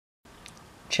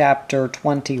chapter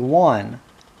 21,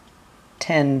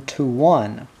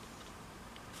 10-1.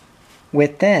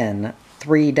 Within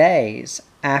 3 days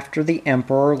after the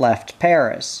emperor left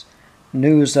Paris,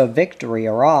 news of victory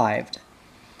arrived.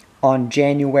 On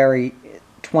January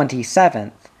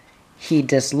 27th, he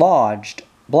dislodged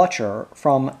Blücher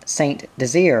from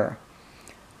Saint-Desire,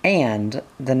 and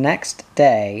the next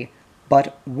day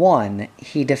but one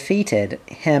he defeated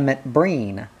him at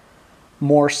Breen.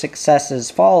 More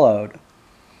successes followed.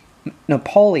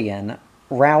 Napoleon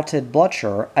routed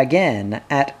Blücher again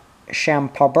at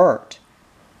Champaubert.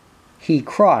 He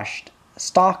crushed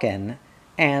Stauchen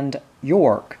and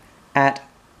York at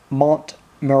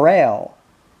Montmirail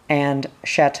and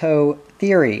Chateau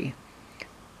Thierry.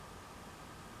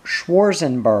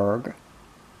 Schwarzenberg,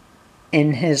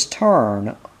 in his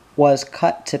turn, was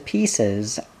cut to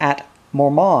pieces at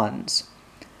Mormons,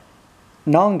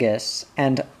 Nongus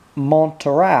and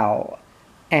Montereau,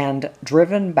 and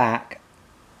driven back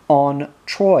on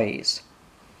Troyes.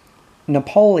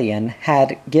 Napoleon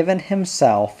had given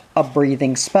himself a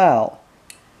breathing spell.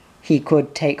 He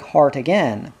could take heart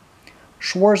again.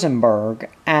 Schwarzenberg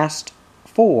asked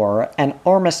for an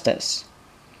armistice.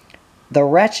 The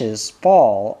wretches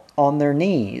fall on their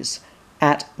knees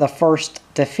at the first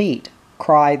defeat,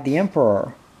 cried the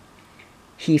emperor.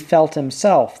 He felt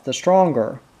himself the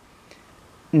stronger.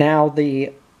 Now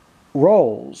the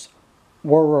roles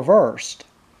were reversed.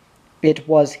 It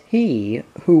was he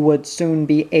who would soon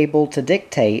be able to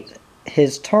dictate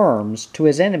his terms to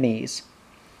his enemies.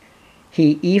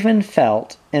 He even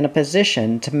felt in a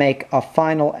position to make a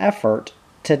final effort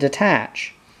to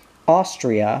detach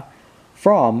Austria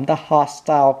from the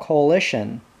hostile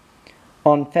coalition.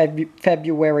 On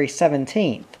February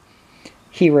 17th,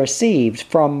 he received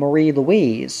from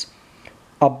Marie-Louise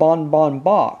a bonbon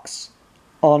box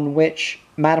on which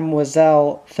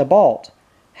Mademoiselle Thibault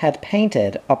had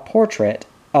painted a portrait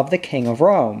of the King of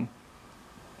Rome.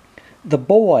 The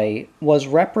boy was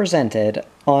represented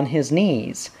on his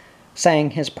knees,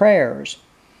 saying his prayers.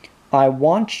 "I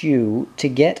want you to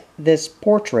get this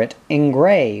portrait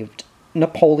engraved,"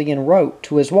 Napoleon wrote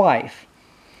to his wife,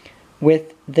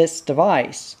 with this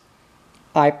device: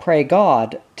 "I pray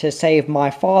God to save my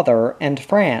father and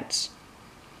France."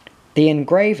 The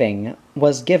engraving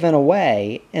was given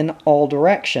away in all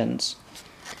directions.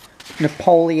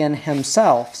 Napoleon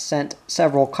himself sent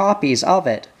several copies of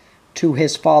it to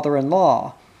his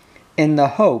father-in-law, in the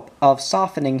hope of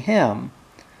softening him,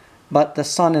 but the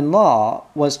son-in-law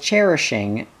was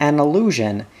cherishing an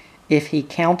illusion if he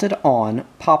counted on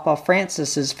Papa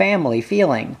Francis's family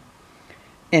feeling.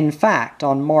 In fact,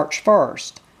 on March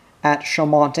 1st, at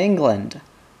Chaumont, England,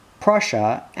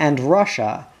 Prussia and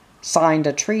Russia signed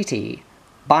a treaty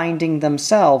binding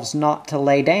themselves not to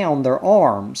lay down their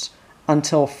arms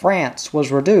until France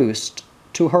was reduced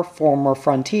to her former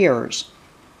frontiers.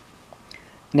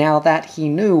 Now that he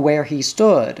knew where he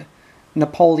stood,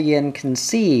 Napoleon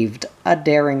conceived a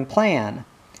daring plan.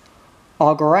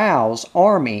 Augereau's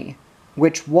army,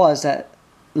 which was at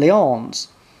Lyons,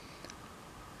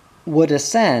 would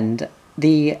ascend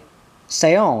the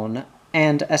Saône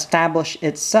and establish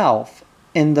itself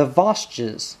in the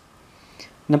Vosges.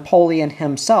 Napoleon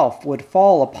himself would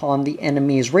fall upon the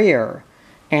enemy's rear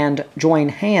and join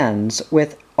hands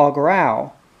with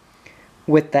Augereau,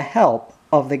 with the help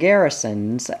of the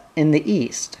garrisons in the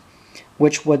east,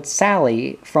 which would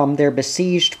sally from their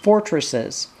besieged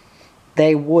fortresses.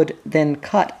 They would then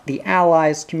cut the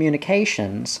Allies'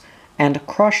 communications and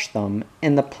crush them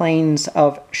in the plains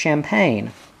of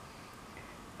Champagne.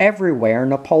 Everywhere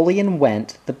Napoleon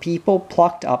went, the people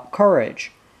plucked up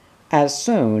courage. As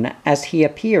soon as he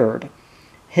appeared,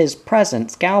 his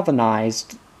presence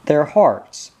galvanized their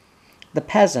hearts. The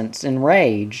peasants,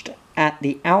 enraged at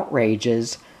the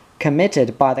outrages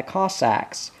committed by the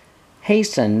Cossacks,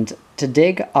 hastened to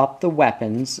dig up the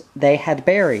weapons they had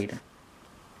buried.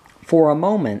 For a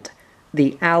moment,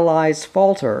 the Allies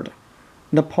faltered.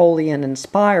 Napoleon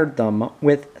inspired them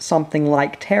with something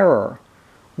like terror.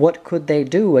 What could they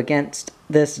do against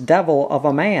this devil of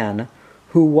a man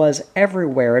who was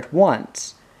everywhere at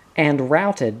once, and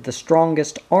routed the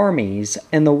strongest armies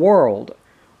in the world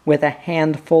with a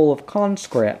handful of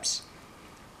conscripts?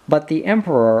 But the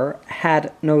emperor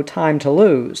had no time to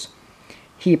lose.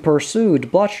 He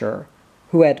pursued Blücher,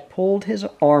 who had pulled his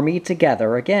army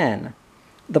together again.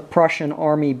 The Prussian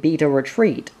army beat a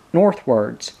retreat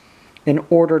northwards, in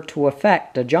order to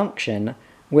effect a junction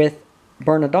with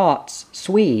Bernadotte's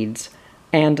Swedes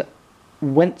and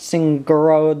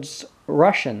Wintzingerode's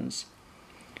Russians,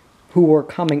 who were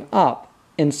coming up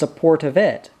in support of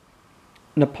it.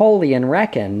 Napoleon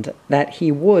reckoned that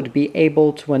he would be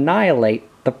able to annihilate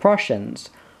the Prussians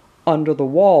under the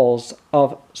walls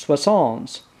of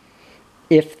Soissons,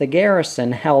 if the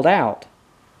garrison held out.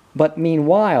 But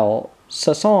meanwhile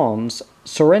Soissons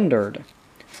surrendered.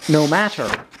 No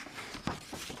matter.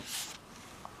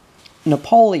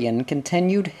 Napoleon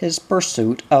continued his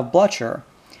pursuit of Blücher.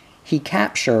 He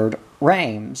captured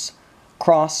Reims,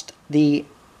 crossed the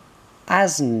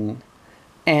Aisne,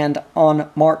 and on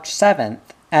March 7th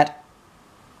at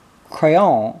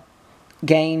Craonne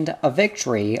gained a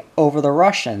victory over the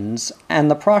Russians and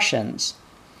the Prussians.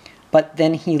 But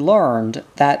then he learned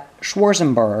that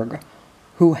Schwarzenberg,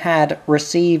 who had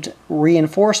received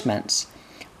reinforcements,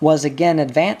 was again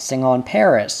advancing on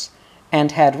Paris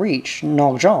and had reached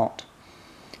Nogent.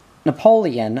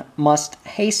 Napoleon must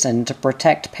hasten to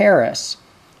protect Paris.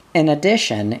 In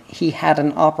addition, he had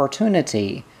an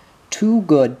opportunity, too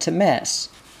good to miss,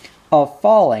 of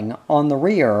falling on the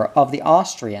rear of the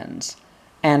Austrians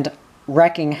and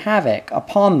wreaking havoc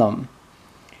upon them.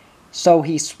 So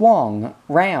he swung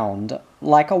round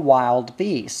like a wild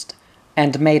beast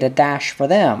and made a dash for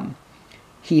them.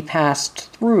 He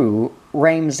passed through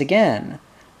Reims again,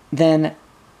 then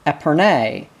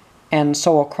Epernay, and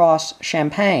so across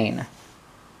Champagne.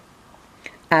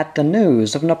 At the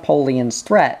news of Napoleon's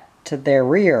threat to their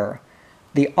rear,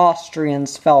 the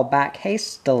Austrians fell back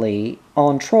hastily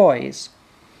on Troyes.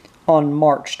 On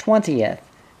March 20th,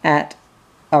 at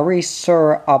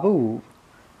Arras-sur-Aube,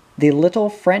 the little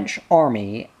French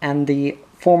army and the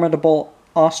formidable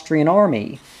Austrian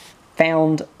army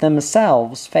found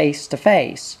themselves face to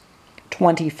face,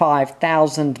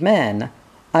 25,000 men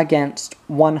against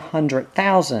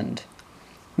 100,000.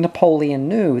 Napoleon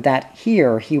knew that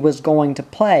here he was going to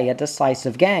play a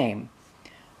decisive game.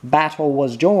 Battle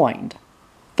was joined.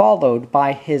 Followed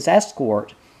by his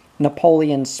escort,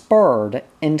 Napoleon spurred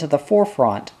into the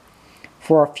forefront.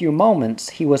 For a few moments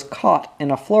he was caught in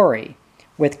a flurry,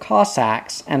 with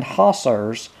Cossacks and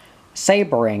Hussars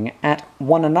sabering at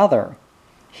one another.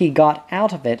 He got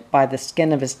out of it by the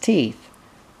skin of his teeth.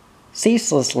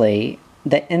 Ceaselessly,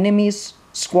 the enemy's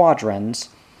squadrons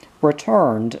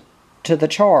returned to the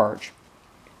charge.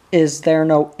 "Is there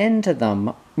no end to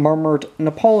them?" murmured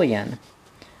Napoleon.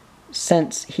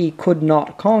 Since he could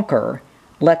not conquer,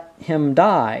 let him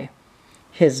die.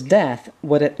 His death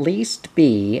would at least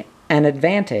be an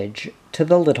advantage to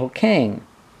the little king.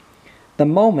 The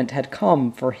moment had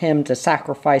come for him to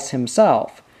sacrifice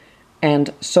himself,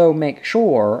 and so make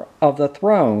sure of the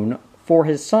throne for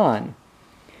his son.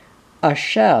 A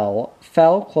shell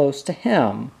fell close to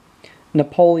him.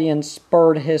 Napoleon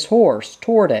spurred his horse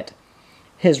toward it.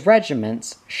 His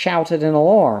regiments shouted in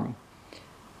alarm.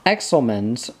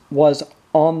 Excelmans was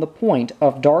on the point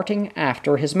of darting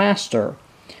after his master,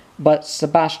 but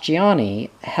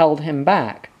Sebastiani held him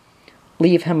back.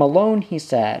 "Leave him alone," he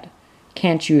said.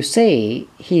 "Can't you see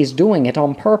he's doing it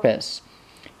on purpose?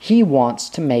 He wants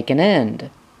to make an end."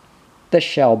 The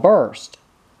shell burst.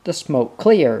 The smoke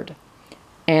cleared.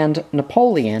 And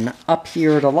Napoleon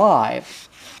appeared alive,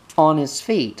 on his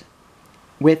feet,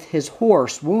 with his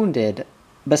horse wounded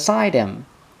beside him.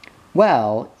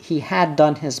 Well, he had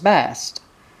done his best.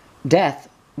 Death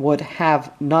would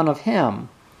have none of him,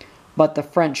 but the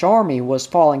French army was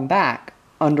falling back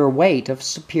under weight of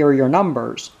superior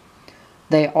numbers.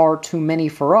 "They are too many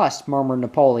for us," murmured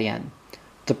Napoleon.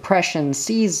 Depression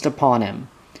seized upon him.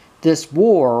 This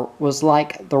war was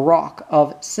like the rock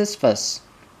of Sisyphus,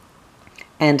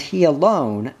 and he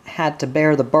alone had to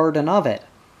bear the burden of it.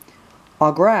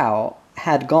 Augereau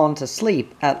had gone to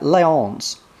sleep at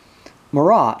Lyons.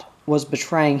 Murat was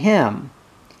betraying him.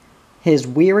 His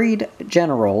wearied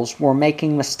generals were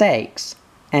making mistakes,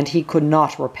 and he could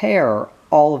not repair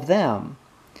all of them.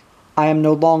 "I am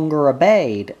no longer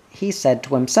obeyed," he said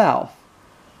to himself.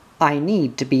 "I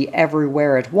need to be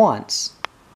everywhere at once."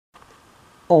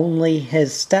 Only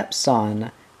his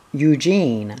stepson,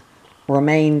 Eugene,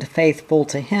 remained faithful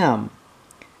to him.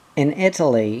 In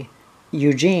Italy,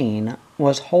 Eugene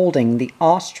was holding the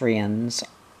Austrians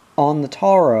on the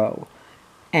Taro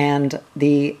and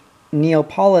the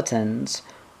Neapolitans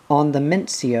on the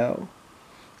Mincio.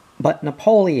 But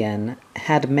Napoleon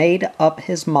had made up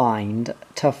his mind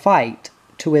to fight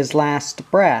to his last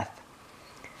breath.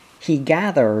 He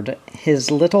gathered his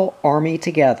little army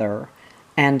together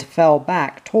and fell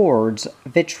back towards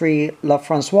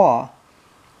Vitry-le-François,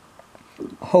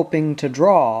 hoping to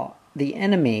draw the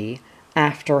enemy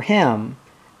after him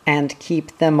and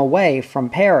keep them away from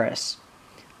Paris.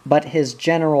 But his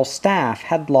general staff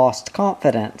had lost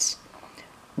confidence.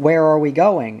 "Where are we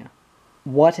going?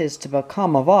 What is to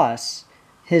become of us?"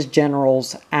 his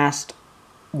generals asked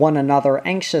one another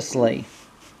anxiously.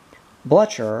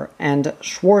 Blücher and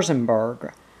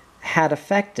Schwarzenberg had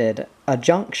effected a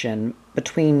junction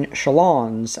between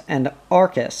Chalons and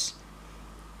Arcus.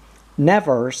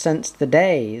 Never since the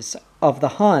days of the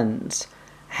Huns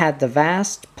had the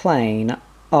vast plain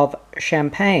of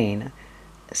Champagne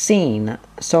seen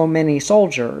so many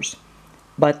soldiers,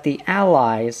 but the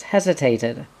Allies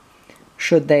hesitated.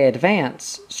 Should they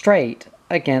advance straight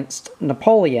against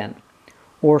Napoleon,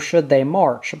 or should they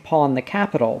march upon the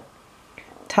capital?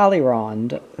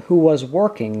 Talleyrand, who was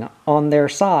working on their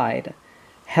side,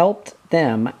 helped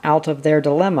them out of their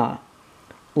dilemma.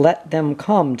 Let them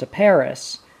come to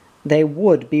Paris, they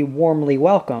would be warmly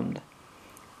welcomed.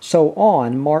 So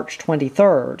on March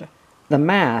 23rd, the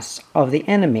mass of the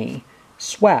enemy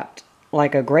swept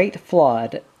like a great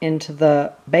flood into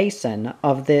the basin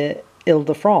of the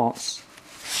Ile-de-France.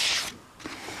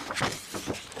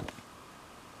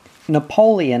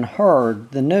 Napoleon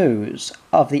heard the news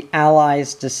of the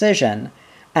Allies' decision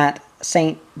at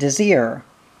Saint-Desire.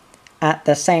 At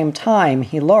the same time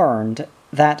he learned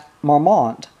that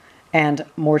Marmont and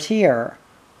Mortier,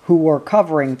 who were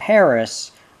covering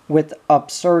Paris with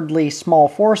absurdly small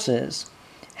forces,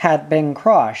 had been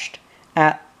crushed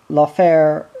at La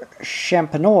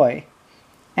Fère-Champenois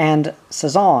and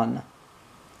Cezanne.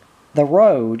 The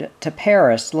road to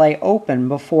Paris lay open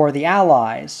before the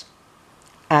Allies.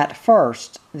 At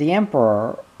first, the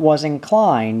Emperor was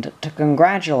inclined to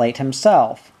congratulate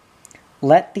himself.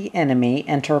 Let the enemy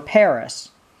enter Paris.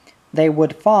 They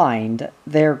would find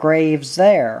their graves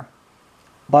there.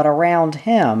 But around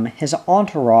him his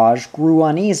entourage grew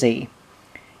uneasy.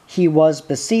 He was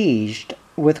besieged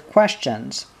with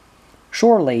questions.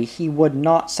 Surely he would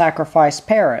not sacrifice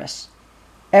Paris.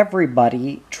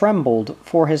 Everybody trembled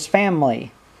for his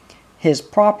family, his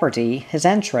property, his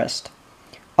interest.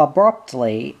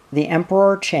 Abruptly, the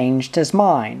Emperor changed his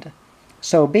mind.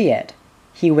 So be it.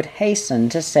 He would hasten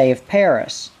to save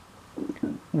Paris.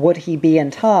 Would he be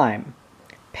in time?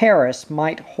 Paris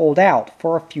might hold out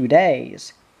for a few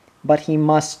days, but he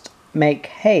must make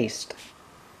haste.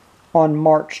 On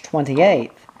March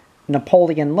 28th,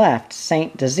 Napoleon left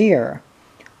Saint-Desire.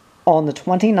 On the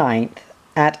 29th,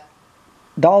 at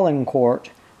Dolincourt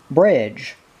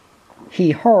Bridge,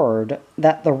 he heard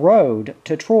that the road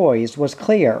to Troyes was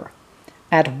clear.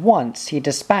 At once he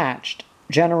dispatched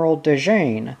General de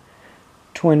Jean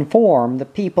to inform the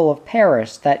people of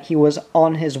Paris that he was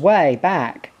on his way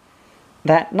back.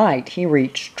 That night he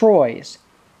reached Troyes.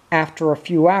 After a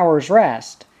few hours'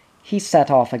 rest, he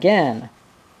set off again.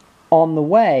 On the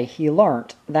way he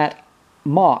learnt that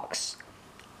Mox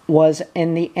was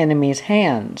in the enemy's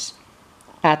hands.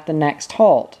 At the next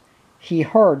halt, he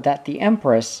heard that the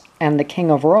Empress and the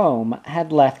King of Rome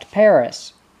had left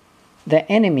Paris.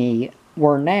 The enemy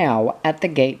were now at the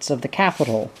gates of the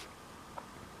capital.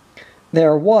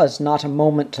 There was not a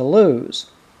moment to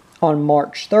lose. On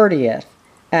March 30th,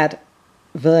 at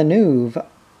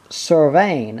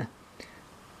Villeneuve-sur-Seine,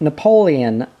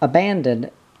 Napoleon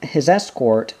abandoned his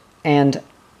escort and,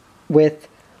 with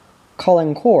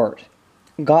Caulaincourt,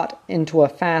 got into a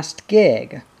fast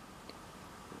gig.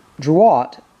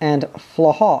 Drouot and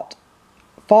Flahot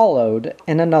followed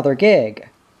in another gig.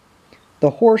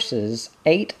 The horses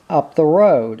ate up the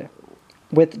road.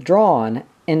 Withdrawn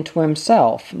into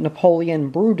himself, Napoleon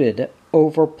brooded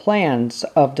over plans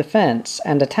of defense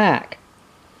and attack.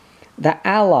 The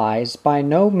Allies by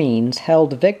no means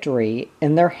held victory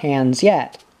in their hands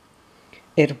yet.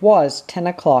 It was 10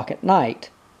 o'clock at night,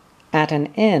 at an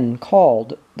inn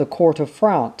called the Court of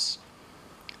France,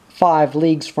 5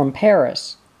 leagues from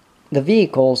Paris. The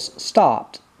vehicles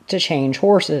stopped to change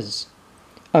horses.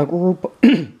 A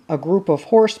group of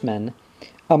horsemen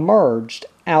emerged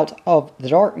out of the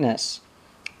darkness,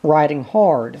 riding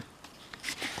hard.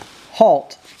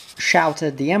 "Halt!"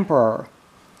 shouted the Emperor.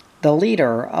 The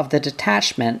leader of the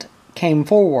detachment came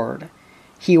forward.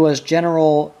 He was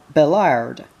General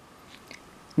Bellard.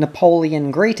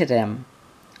 Napoleon greeted him.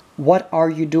 "What are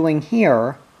you doing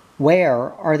here?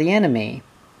 Where are the enemy?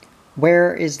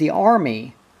 Where is the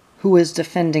army? Who is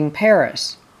defending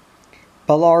Paris?"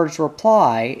 Ballard's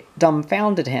reply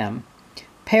dumbfounded him.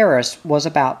 Paris was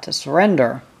about to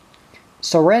surrender.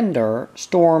 "Surrender,"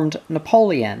 stormed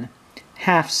Napoleon,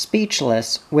 half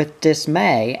speechless with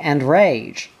dismay and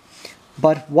rage.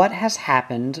 "But what has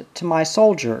happened to my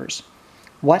soldiers?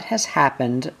 What has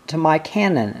happened to my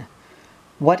cannon?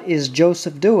 What is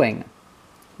Joseph doing?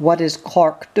 What is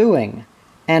Clark doing?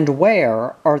 And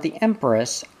where are the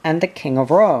Empress and the King of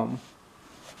Rome?"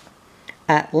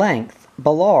 At length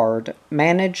Ballard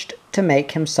managed to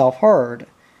make himself heard.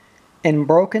 In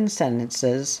broken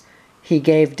sentences he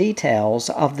gave details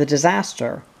of the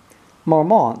disaster.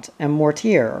 Marmont and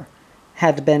Mortier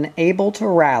had been able to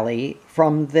rally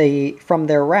from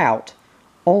their rout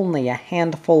only a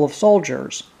handful of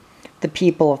soldiers. The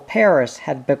people of Paris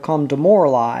had become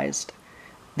demoralized.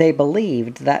 They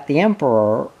believed that the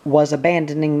emperor was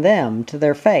abandoning them to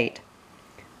their fate.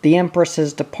 The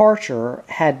empress's departure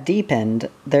had deepened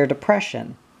their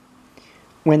depression.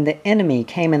 When the enemy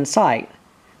came in sight,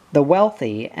 the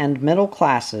wealthy and middle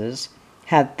classes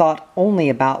had thought only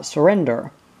about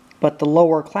surrender, but the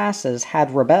lower classes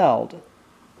had rebelled.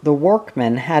 The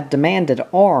workmen had demanded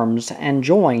arms and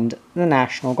joined the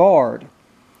National Guard.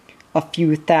 A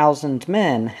few thousand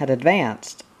men had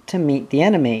advanced to meet the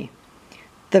enemy.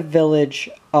 The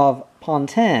village of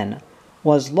Pontin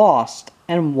was lost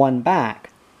and won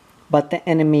back, but the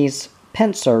enemy's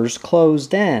pincers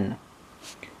closed in.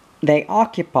 They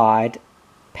occupied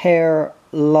Père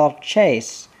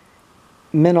Lachaise,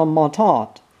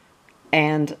 Ménilmontant,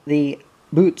 and the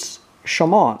Buttes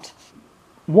Chaumont,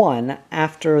 one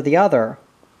after the other.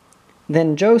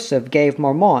 Then Joseph gave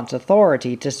Marmont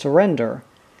authority to surrender.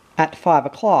 At 5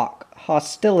 o'clock,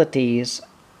 hostilities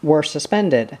were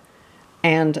suspended,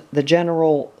 and the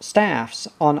general staffs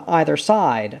on either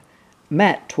side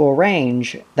met to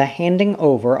arrange the handing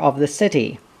over of the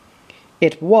city.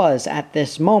 It was at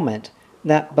this moment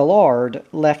that Ballard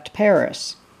left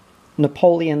Paris.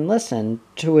 Napoleon listened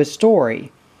to his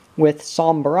story with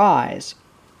somber eyes.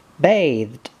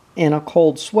 Bathed in a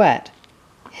cold sweat,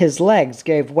 his legs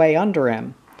gave way under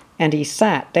him, and he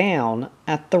sat down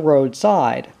at the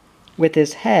roadside, with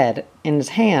his head in his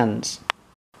hands.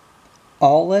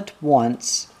 All at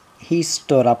once he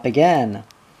stood up again.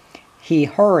 He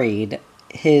hurried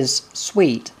his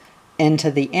suite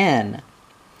into the inn.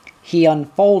 He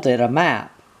unfolded a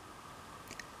map,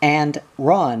 and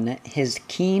run his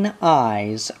keen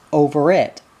eyes over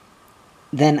it.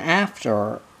 Then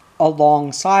after a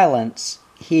long silence,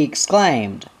 he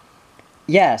exclaimed,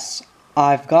 "Yes,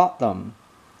 I've got them.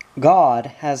 God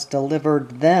has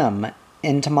delivered them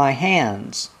into my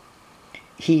hands."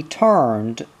 He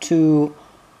turned to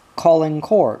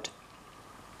Caulaincourt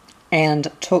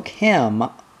and took him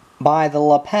by the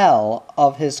lapel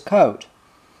of his coat.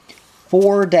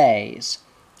 4 days.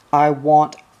 I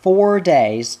want 4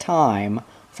 days' time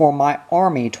for my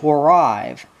army to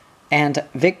arrive, and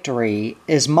victory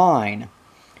is mine.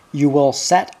 You will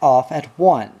set off at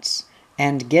once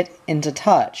and get into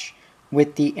touch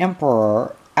with the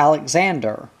Emperor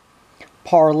Alexander.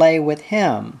 Parley with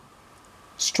him.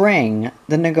 String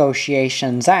the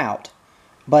negotiations out,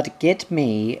 but get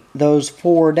me those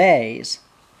 4 days.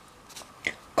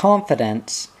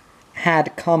 Confidence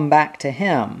had come back to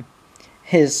him.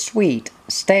 His suite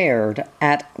stared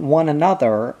at one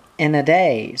another in a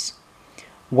daze.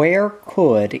 Where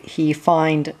could he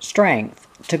find strength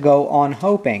to go on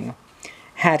hoping?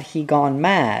 Had he gone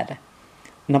mad?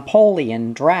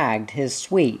 Napoleon dragged his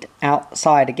suite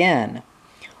outside again.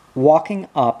 Walking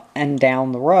up and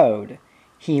down the road,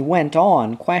 he went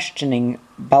on questioning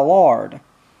Ballard.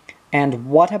 And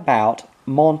what about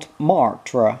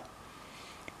Montmartre?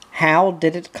 How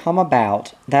did it come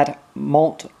about that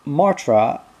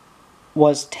Montmartre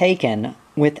was taken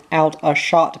without a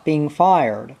shot being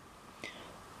fired?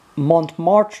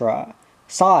 Montmartre,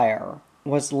 sire,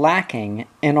 was lacking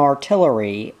in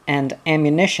artillery and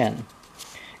ammunition.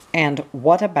 And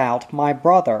what about my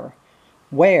brother?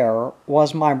 Where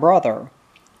was my brother?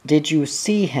 Did you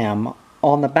see him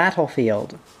on the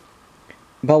battlefield?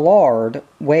 Ballard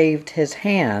waved his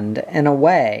hand in a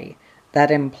way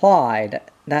that implied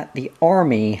that the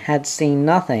army had seen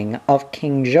nothing of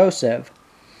King Joseph.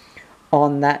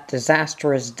 On that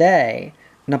disastrous day,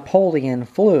 Napoleon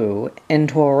flew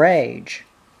into a rage.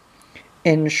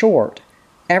 In short,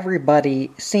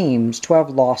 everybody seems to have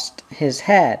lost his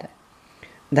head.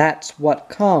 That's what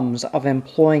comes of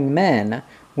employing men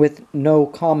with no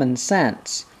common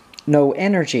sense, no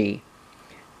energy,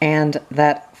 and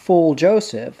that fool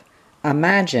Joseph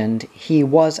imagined he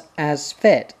was as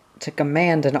fit to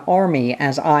command an army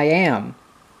as I am,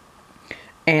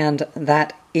 and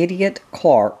that idiot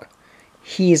Clark,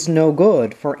 he's no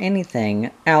good for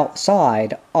anything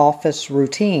outside office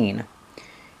routine.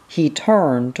 He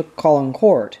turned to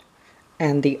Caulaincourt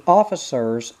and the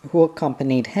officers who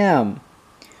accompanied him.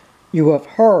 You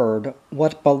have heard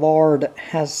what Ballard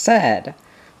has said.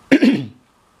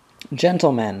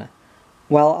 Gentlemen,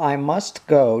 well, I must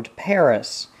go to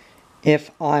Paris.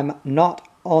 If I'm not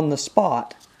on the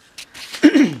spot,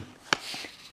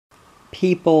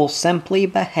 people simply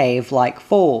behave like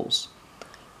fools.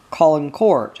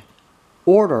 Caulaincourt,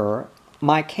 order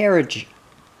my carriage.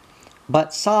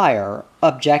 But sire,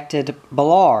 objected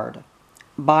Ballard,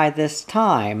 by this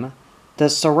time the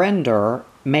surrender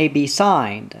may be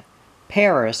signed.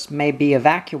 Paris may be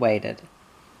evacuated.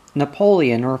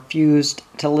 Napoleon refused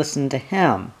to listen to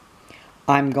him.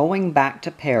 I'm going back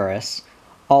to Paris.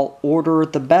 I'll order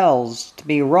the bells to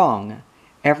be rung.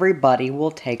 Everybody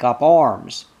will take up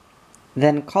arms.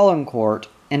 Then Caulaincourt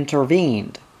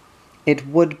intervened. It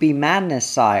would be madness,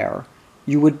 sire.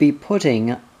 You would be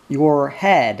putting your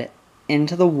head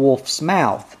into the wolf's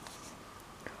mouth.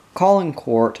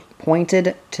 Caulaincourt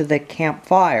pointed to the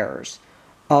campfires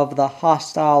of the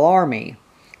hostile army,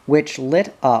 which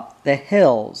lit up the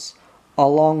hills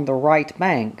along the right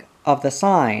bank of the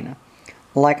Seine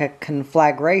like a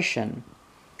conflagration.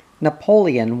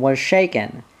 Napoleon was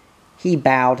shaken. He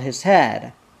bowed his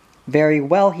head. Very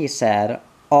well, he said,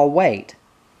 I'll wait.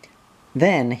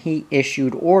 Then he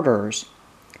issued orders.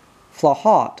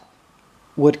 Flahaut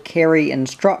would carry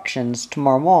instructions to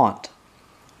Marmont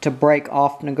to break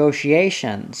off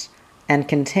negotiations and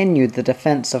continue the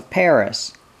defense of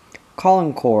Paris.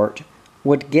 Caulaincourt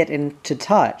would get into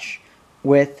touch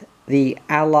with the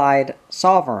Allied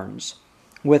sovereigns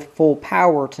with full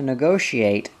power to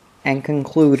negotiate and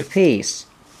conclude peace.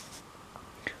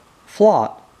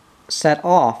 Flahaut set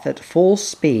off at full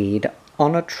speed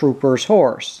on a trooper's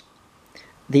horse.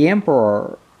 The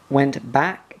emperor went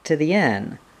back to the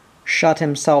inn, shut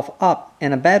himself up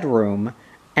in a bedroom,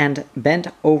 and bent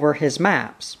over his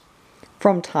maps.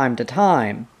 From time to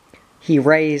time, he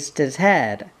raised his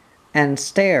head and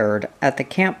stared at the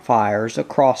campfires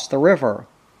across the river.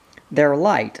 Their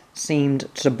light seemed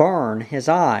to burn his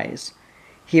eyes.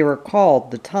 He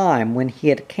recalled the time when he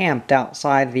had camped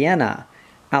outside Vienna,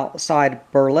 outside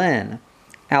Berlin,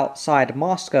 outside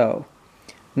Moscow.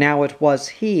 Now it was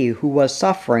he who was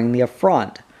suffering the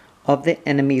affront of the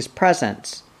enemy's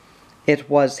presence. It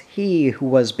was he who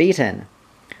was beaten.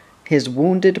 His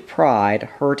wounded pride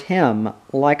hurt him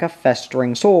like a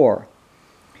festering sore.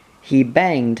 He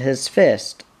banged his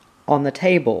fist on the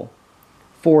table.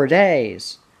 4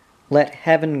 days. Let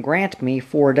heaven grant me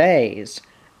 4 days,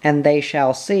 and they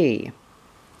shall see.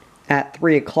 At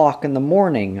 3 o'clock in the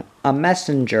morning, a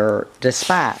messenger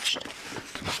dispatched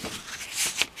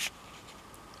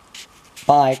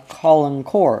by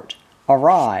Caulaincourt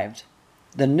arrived.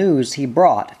 The news he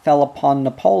brought fell upon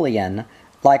Napoleon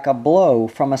like a blow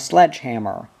from a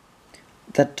sledgehammer.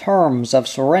 The terms of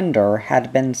surrender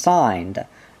had been signed.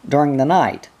 During the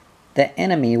night, the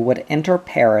enemy would enter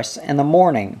Paris in the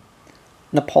morning.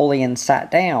 Napoleon sat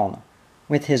down,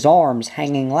 with his arms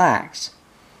hanging lax.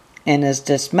 In his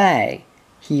dismay,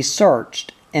 he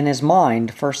searched in his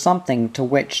mind for something to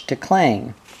which to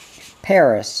cling.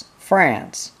 Paris,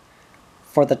 France.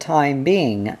 For the time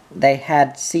being, they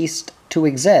had ceased to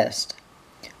exist.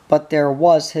 But there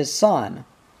was his son.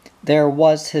 There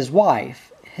was his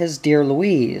wife, his dear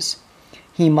Louise.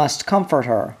 He must comfort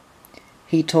her.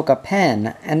 He took a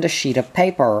pen and a sheet of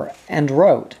paper and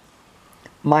wrote,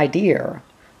 My dear,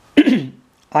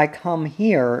 I come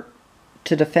here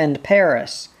to defend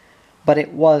Paris, but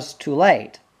it was too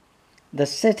late. The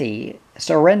city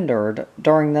surrendered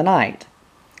during the night.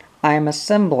 I am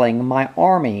assembling my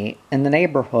army in the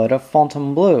neighborhood of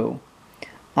Fontainebleau.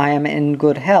 I am in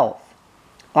good health.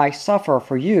 I suffer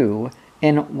for you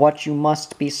in what you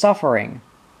must be suffering.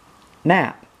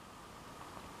 Nap.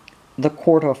 The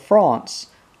Court of France,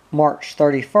 March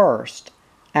 31st,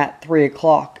 at 3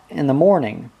 o'clock in the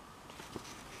morning.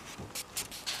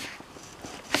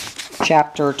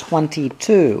 Chapter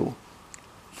 22.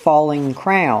 Falling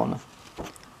Crown.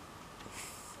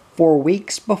 For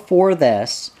weeks before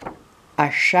this, a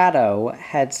shadow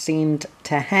had seemed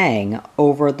to hang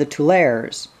over the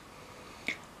Tuileries.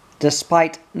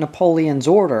 Despite Napoleon's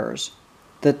orders,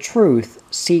 the truth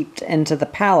seeped into the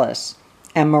palace,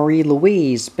 and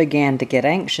Marie-Louise began to get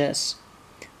anxious.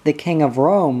 The King of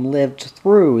Rome lived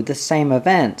through the same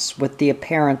events with the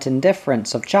apparent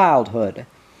indifference of childhood,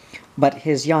 but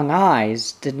his young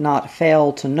eyes did not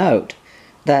fail to note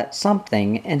that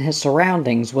something in his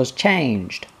surroundings was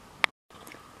changed.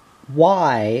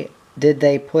 Why did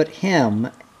they put him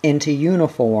into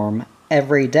uniform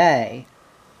every day?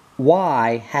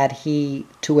 Why had he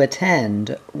to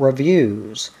attend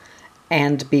reviews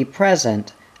and be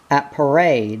present at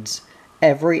parades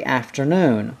every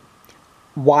afternoon?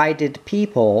 Why did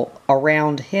people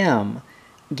around him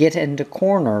get into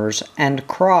corners and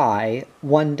cry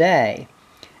one day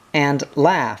and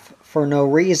laugh for no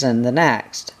reason the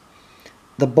next?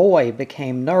 The boy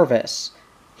became nervous.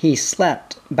 He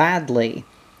slept badly.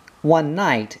 One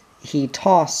night he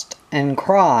tossed and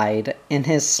cried in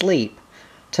his sleep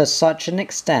to such an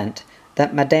extent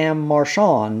that Madame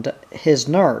Marchand, his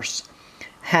nurse,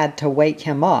 had to wake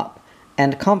him up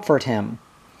and comfort him.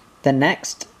 The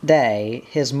next day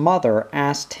his mother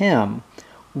asked him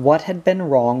what had been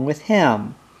wrong with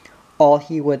him. All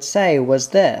he would say was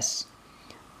this: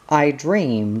 "I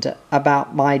dreamed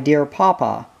about my dear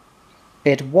papa."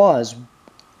 It was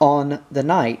on the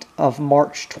night of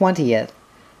March 20th,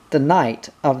 the night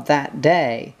of that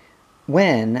day,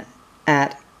 when,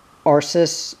 at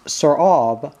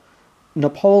Arcis-sur-Aube,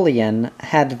 Napoleon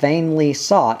had vainly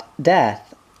sought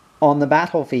death on the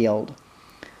battlefield.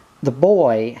 The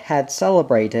boy had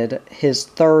celebrated his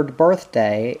 3rd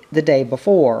birthday the day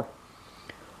before.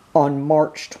 On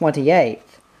March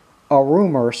 28th, a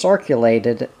rumor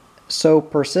circulated so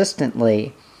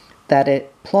persistently that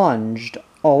it plunged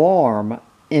alarm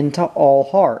into all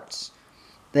hearts.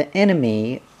 The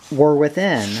enemy were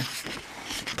within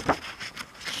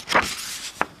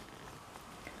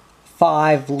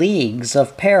 5 leagues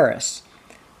of Paris.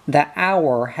 The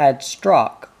hour had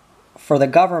struck for the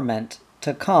government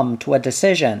to come to a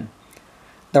decision.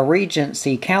 The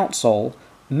Regency Council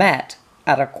met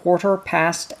at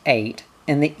 8:15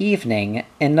 in the evening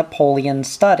in Napoleon's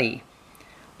study.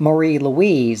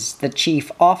 Marie-Louise, the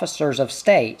chief officers of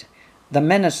state, the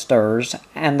ministers,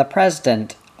 and the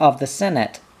president of the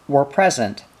Senate were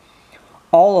present.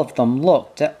 All of them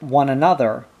looked at one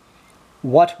another.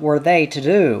 What were they to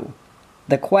do?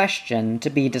 The question to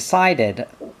be decided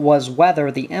was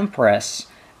whether the Empress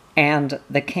and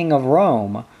the King of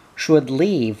Rome should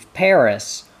leave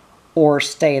Paris or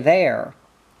stay there.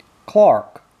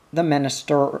 Clark, the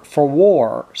Minister for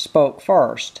War, spoke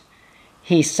first.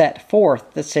 He set forth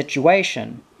the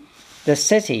situation. The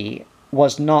city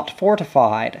was not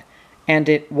fortified, and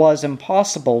it was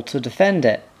impossible to defend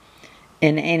it.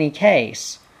 In any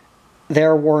case,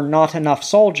 there were not enough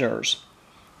soldiers.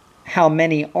 "How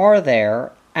many are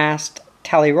there?" asked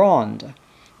Talleyrand,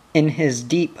 in his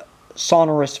deep,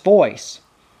 sonorous voice.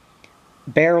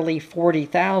 "Barely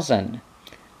 40,000,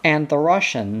 and the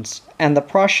Russians and the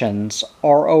Prussians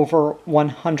are over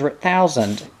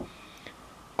 100,000.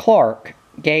 Clark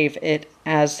gave it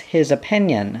as his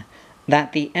opinion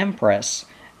that the Empress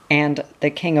and the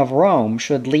King of Rome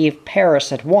should leave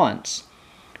Paris at once.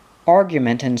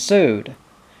 Argument ensued.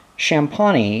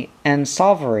 Champagny and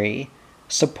Savary,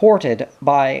 supported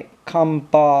by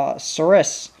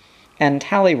Cambacérès and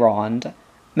Talleyrand,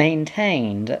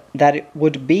 maintained that it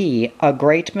would be a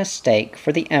great mistake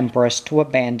for the Empress to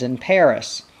abandon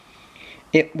Paris.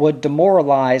 It would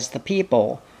demoralize the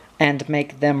people and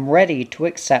make them ready to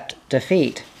accept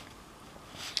defeat.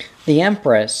 The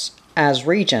Empress, as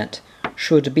regent,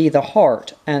 should be the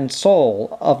heart and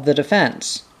soul of the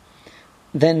defense.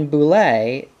 Then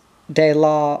Boulay de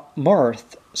la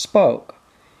Meurthe spoke.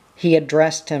 He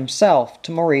addressed himself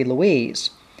to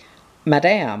Marie-Louise.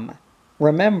 "Madame,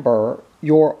 remember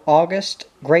your august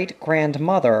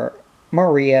great-grandmother,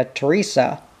 Maria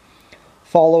Theresa.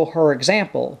 Follow her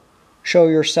example. Show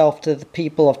yourself to the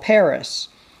people of Paris,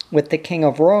 with the King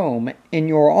of Rome in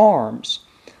your arms.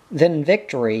 Then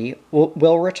victory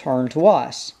will return to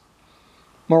us."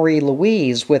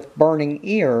 Marie-Louise, with burning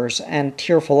ears and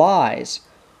tearful eyes,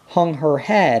 hung her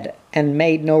head and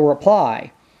made no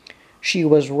reply. She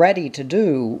was ready to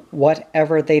do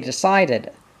whatever they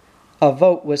decided. A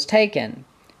vote was taken,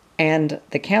 and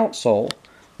the council,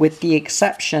 with the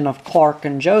exception of Clark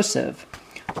and Joseph,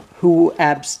 who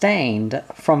abstained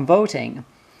from voting,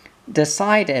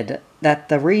 decided that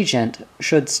the regent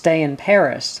should stay in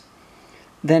Paris.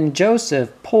 Then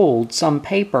Joseph pulled some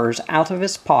papers out of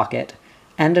his pocket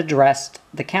and addressed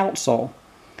the council.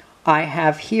 "I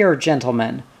have here,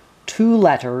 gentlemen, 2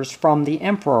 letters from the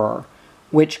emperor,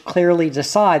 which clearly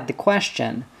decide the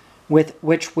question with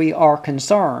which we are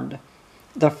concerned.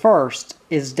 The first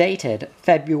is dated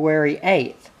February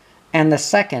 8th, and the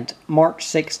second March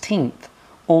 16th,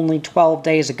 only 12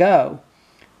 days ago.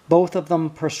 Both of them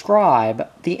prescribe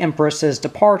the Empress's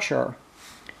departure."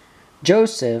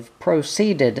 Joseph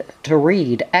proceeded to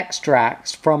read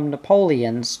extracts from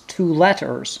Napoleon's 2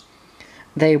 letters.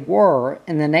 They were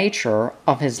in the nature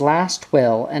of his last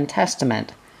will and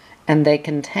testament, and they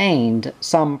contained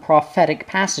some prophetic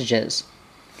passages.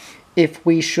 "If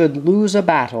we should lose a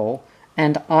battle,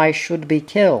 and I should be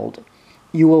killed,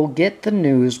 you will get the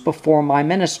news before my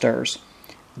ministers.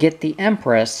 Get the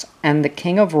Empress and the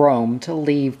King of Rome to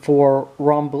leave for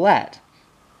Rambouillet.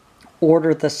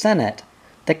 Order the Senate,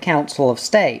 the Council of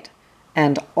State,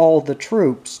 and all the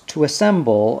troops to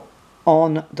assemble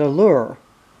on the Loire.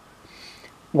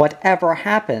 Whatever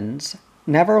happens,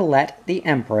 never let the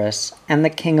Empress and the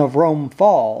King of Rome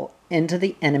fall into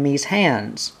the enemy's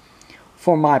hands.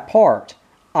 For my part,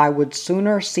 I would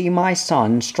sooner see my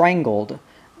son strangled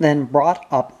than brought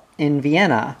up in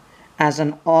Vienna as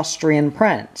an Austrian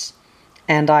prince,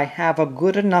 and I have a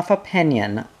good enough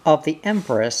opinion of the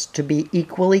Empress to be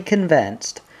equally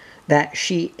convinced that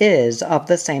she is of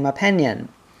the same opinion,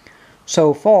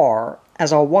 so far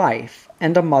as a wife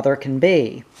and a mother can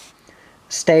be.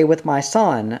 Stay with my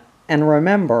son, and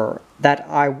remember that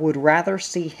I would rather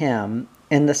see him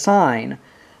in the Seine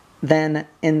than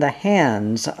in the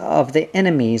hands of the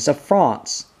enemies of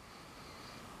France."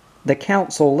 The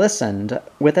council listened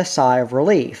with a sigh of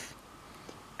relief.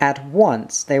 At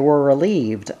once they were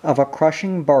relieved of a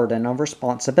crushing burden of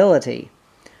responsibility.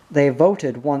 They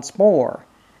voted once more,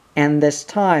 and this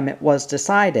time it was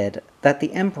decided that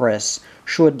the Empress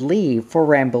should leave for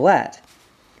Rambouillet.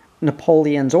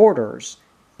 Napoleon's orders,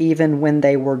 even when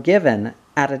they were given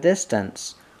at a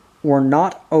distance, were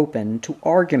not open to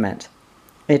argument.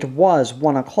 It was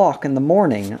 1 o'clock in the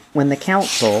morning when the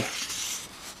council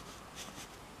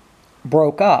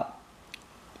broke up.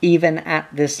 Even at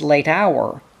this late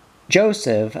hour,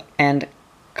 Joseph and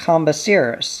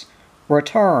Cambacérès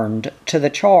returned to the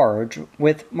charge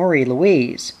with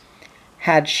Marie-Louise.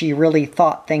 Had she really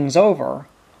thought things over?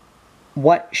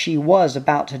 What she was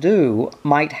about to do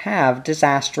might have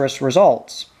disastrous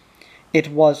results. It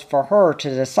was for her to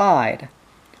decide.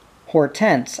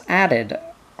 Hortense added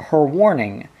her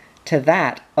warning to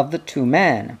that of the two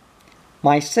men.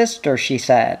 "My sister," she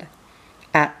said,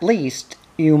 "at least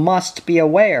you must be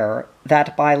aware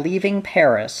that by leaving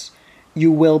Paris you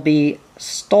will be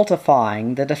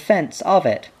stultifying the defense of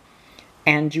it,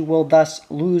 and you will thus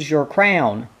lose your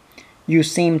crown. You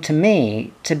seem to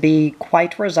me to be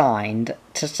quite resigned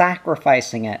to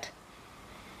sacrificing it."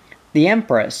 The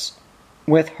Empress,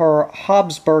 with her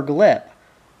Habsburg lip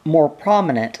more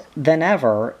prominent than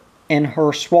ever in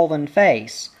her swollen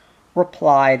face,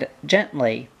 replied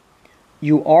gently,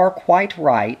 "You are quite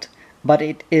right, but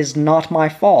it is not my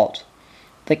fault.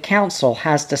 The council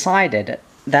has decided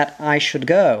that I should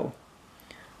go."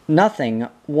 Nothing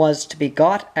was to be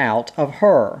got out of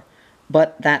her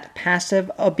but that passive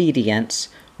obedience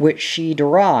which she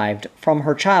derived from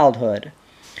her childhood.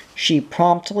 She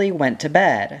promptly went to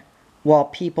bed, while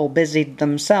people busied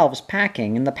themselves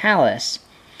packing in the palace,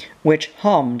 which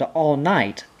hummed all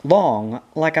night long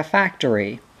like a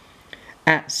factory.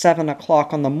 At 7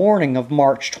 o'clock on the morning of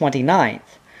March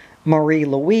 29th,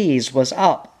 Marie-Louise was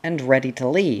up and ready to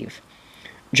leave.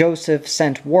 Joseph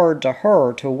sent word to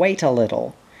her to wait a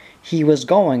little. He was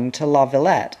going to La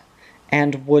Villette,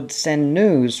 and would send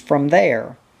news from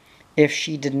there. If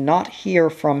she did not hear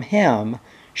from him,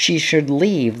 she should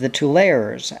leave the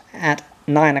Tuileries at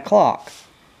 9 o'clock.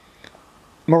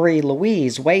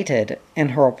 Marie-Louise waited in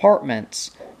her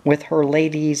apartments with her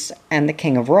ladies and the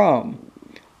King of Rome.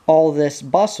 All this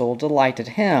bustle delighted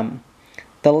him.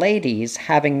 The ladies,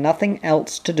 having nothing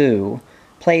else to do,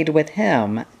 played with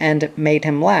him and made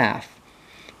him laugh.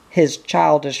 His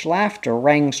childish laughter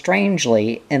rang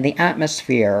strangely in the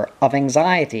atmosphere of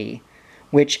anxiety,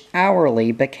 which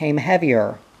hourly became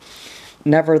heavier.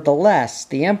 Nevertheless,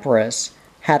 the Empress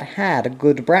had had a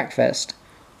good breakfast,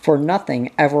 for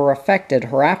nothing ever affected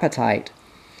her appetite.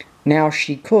 Now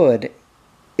she could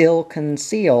ill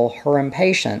conceal her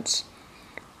impatience.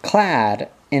 Clad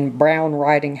in brown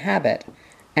riding habit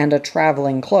and a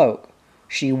traveling cloak,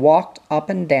 she walked up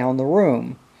and down the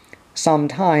room.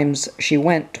 Sometimes she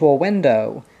went to a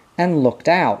window and looked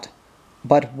out.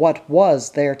 But what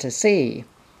was there to see?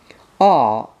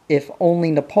 Ah, if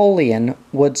only Napoleon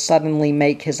would suddenly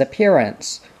make his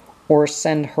appearance, or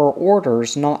send her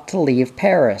orders not to leave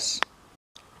Paris.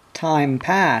 Time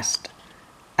passed.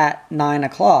 At 9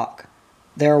 o'clock,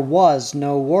 there was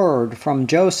no word from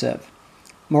Joseph.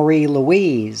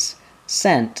 Marie-Louise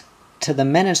sent to the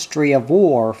Ministry of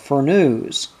War for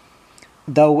news.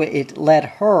 Though it led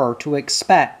her to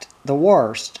expect the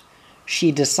worst,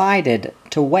 she decided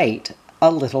to wait a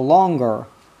little longer.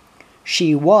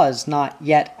 She was not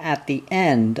yet at the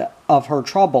end of her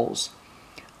troubles.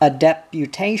 A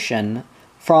deputation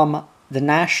from the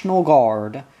National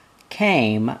Guard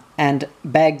came and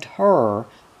begged her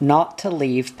not to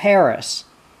leave Paris.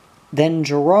 Then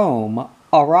Jerome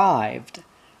arrived,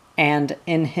 and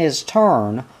in his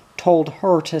turn told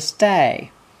her to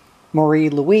stay.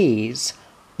 Marie-Louise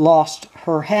lost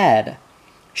her head.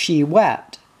 She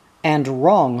wept and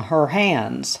wrung her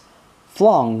hands,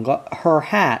 flung her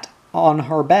hat on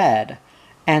her bed,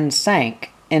 and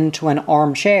sank into an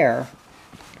armchair.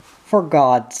 For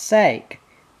God's sake,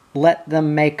 let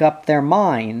them make up their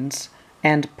minds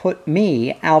and put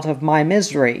me out of my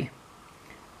misery.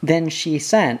 Then she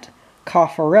sent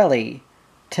Caffarelli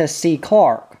to see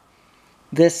Clark.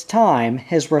 This time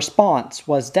his response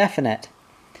was definite.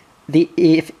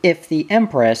 If the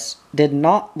Empress did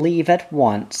not leave at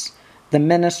once, the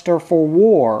Minister for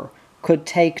War could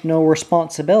take no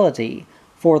responsibility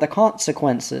for the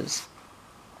consequences.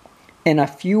 In a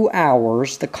few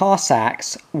hours the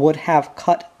Cossacks would have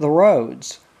cut the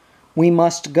roads. "We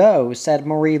must go," said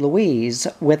Marie-Louise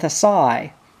with a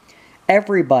sigh.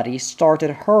 Everybody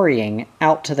started hurrying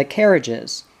out to the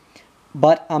carriages,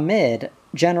 but amid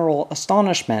general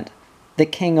astonishment, the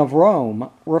King of Rome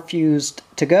refused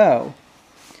to go.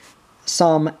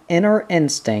 Some inner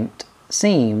instinct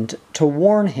seemed to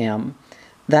warn him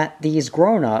that these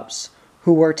grown-ups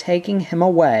who were taking him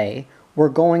away were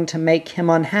going to make him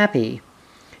unhappy.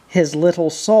 His little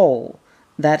soul,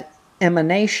 that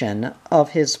emanation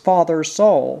of his father's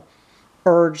soul,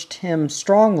 urged him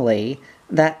strongly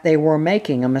that they were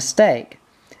making a mistake,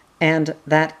 and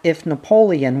that if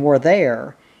Napoleon were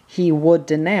there, he would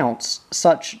denounce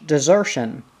such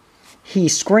desertion. He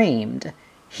screamed.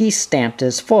 He stamped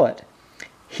his foot.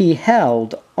 He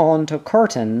held on to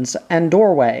curtains and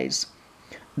doorways.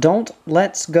 "Don't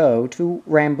let's go to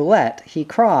Rambouillet," he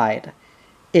cried.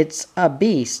 "It's a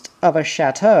beast of a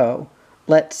chateau.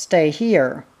 Let's stay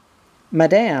here."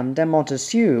 Madame de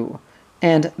Montesquieu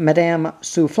and Madame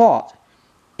Soufflot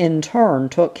in turn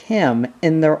took him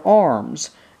in their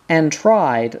arms and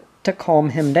tried to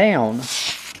calm him down.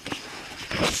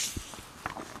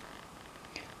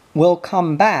 "We'll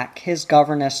come back," his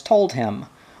governess told him.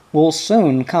 "We'll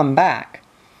soon come back."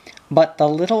 But the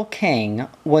little king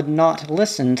would not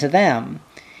listen to them.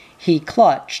 He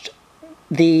clutched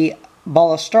the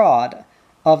balustrade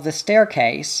of the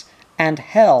staircase and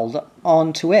held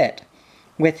on to it,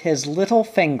 with his little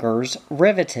fingers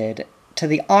riveted to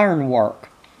the ironwork.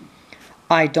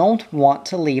 "I don't want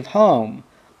to leave home.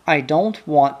 I don't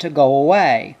want to go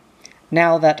away.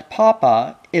 Now that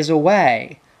Papa is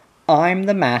away, I'm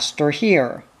the master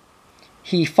here."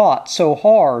 He fought so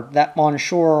hard that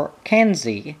Monsieur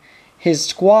Kenzie, his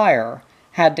squire,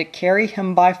 had to carry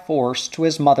him by force to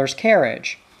his mother's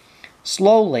carriage.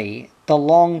 Slowly the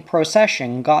long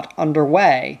procession got under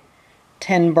way.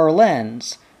 10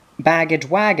 berlins, baggage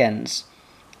wagons,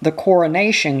 the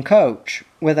coronation coach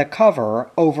with a cover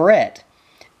over it,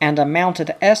 and a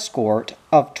mounted escort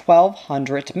of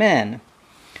 1,200 men.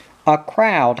 A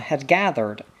crowd had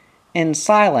gathered. In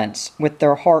silence, with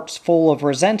their hearts full of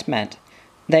resentment,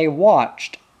 they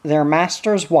watched their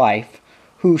master's wife,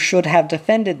 who should have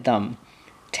defended them,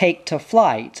 take to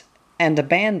flight and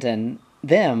abandon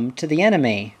them to the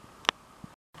enemy.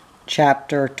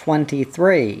 Chapter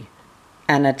 23.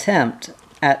 An Attempt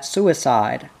at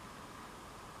Suicide.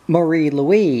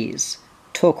 Marie-Louise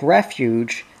took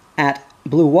refuge at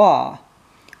Blois.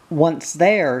 Once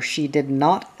there, she did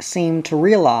not seem to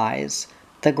realize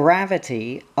the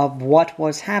gravity of what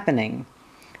was happening.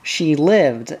 She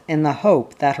lived in the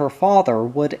hope that her father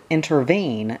would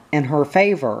intervene in her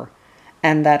favor,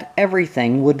 and that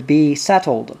everything would be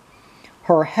settled.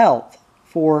 Her health,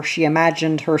 for she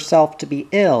imagined herself to be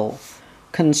ill,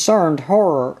 concerned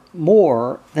her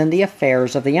more than the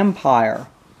affairs of the empire.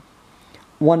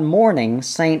 One morning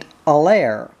Saint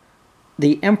Hilaire,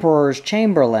 the emperor's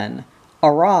chamberlain,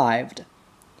 arrived.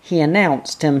 He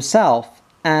announced himself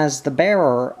as the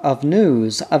bearer of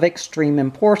news of extreme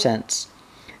importance,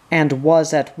 and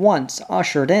was at once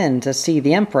ushered in to see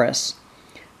the empress.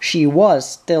 She was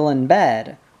still in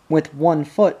bed, with one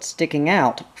foot sticking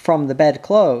out from the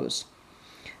bedclothes.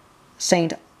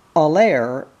 Saint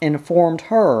Hilaire informed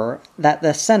her that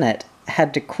the Senate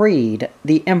had decreed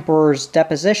the emperor's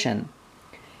deposition.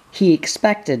 He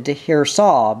expected to hear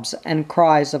sobs and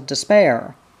cries of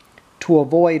despair. To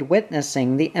avoid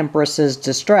witnessing the empress's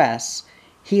distress,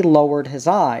 he lowered his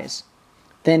eyes.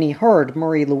 Then he heard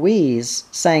Marie-Louise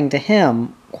saying to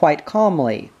him, quite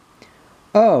calmly,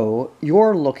 "Oh,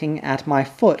 you're looking at my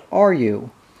foot, are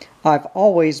you? I've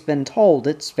always been told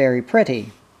it's very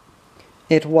pretty."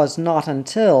 It was not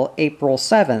until April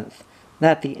 7th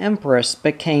that the empress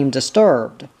became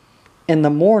disturbed. In the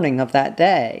morning of that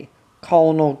day,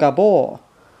 Colonel Gabor,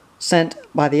 sent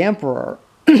by the emperor,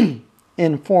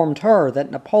 informed her that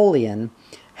Napoleon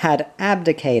had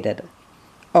abdicated.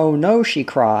 "Oh no," she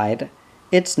cried,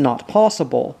 "it's not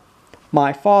possible.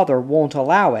 My father won't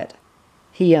allow it.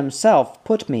 He himself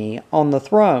put me on the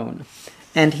throne,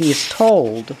 and he's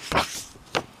told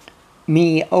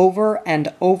me over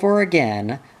and over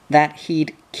again that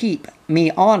he'd keep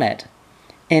me on it.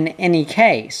 In any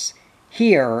case,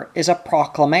 here is a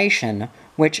proclamation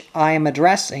which I am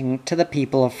addressing to the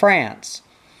people of France.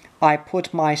 I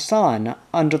put my son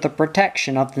under the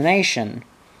protection of the nation."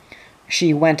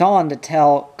 She went on to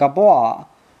tell Gabor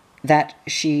that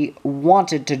she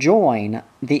wanted to join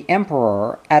the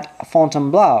emperor at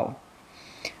Fontainebleau.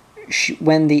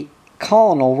 When the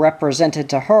colonel represented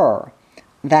to her,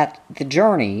 that the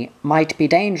journey might be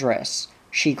dangerous,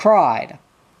 she cried.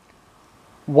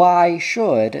 "Why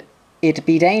should it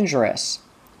be dangerous?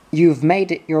 You've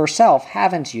made it yourself,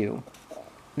 haven't you?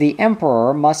 The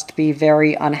Emperor must be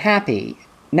very unhappy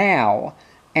now,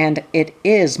 and it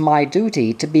is my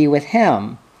duty to be with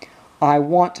him. I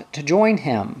want to join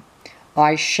him.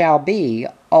 I shall be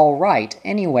all right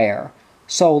anywhere,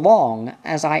 so long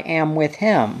as I am with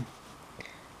him."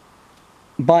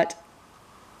 But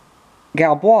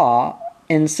Galbois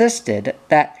insisted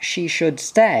that she should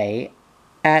stay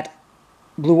at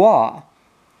Blois.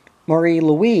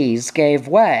 Marie-Louise gave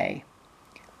way.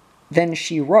 Then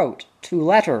she wrote 2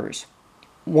 letters,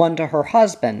 one to her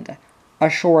husband,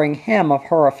 assuring him of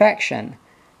her affection,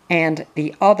 and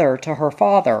the other to her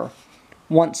father,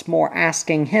 once more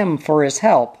asking him for his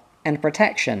help and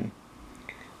protection.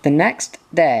 The next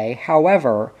day,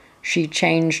 however, she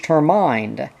changed her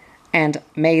mind, and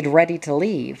made ready to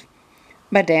leave.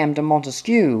 Madame de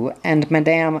Montesquieu and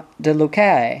Madame de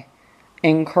Luque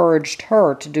encouraged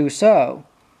her to do so.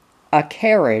 A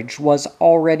carriage was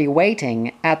already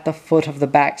waiting at the foot of the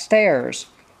back stairs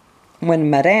when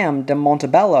Madame de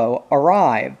Montebello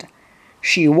arrived.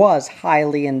 She was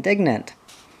highly indignant.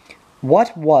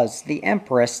 What was the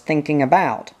Empress thinking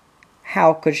about?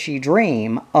 How could she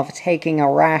dream of taking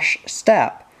a rash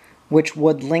step which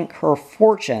would link her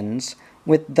fortunes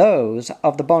with those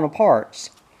of the Bonapartes,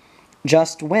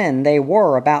 just when they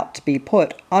were about to be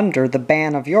put under the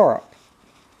ban of Europe?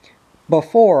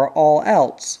 Before all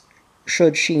else,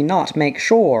 should she not make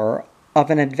sure of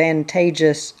an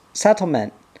advantageous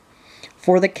settlement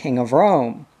for the King of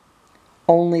Rome?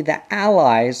 Only the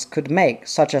Allies could make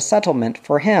such a settlement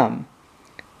for him.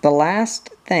 The last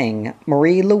thing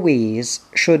Marie-Louise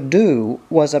should do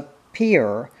was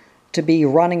appear to be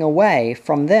running away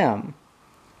from them.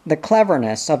 The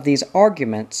cleverness of these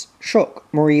arguments shook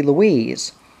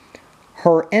Marie-Louise.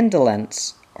 Her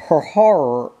indolence, her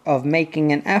horror of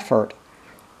making an effort,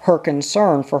 her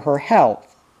concern for her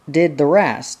health did the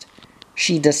rest.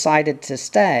 She decided to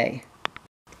stay.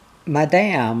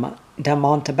 Madame de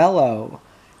Montebello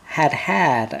had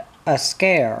had a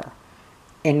scare.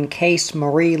 In case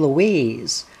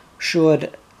Marie-Louise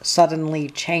should suddenly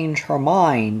change her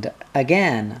mind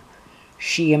again,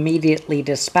 she immediately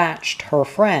dispatched her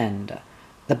friend,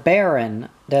 the Baron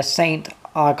de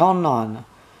Saint-Aignan,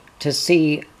 to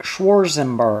see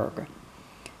Schwarzenberg.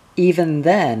 Even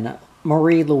then,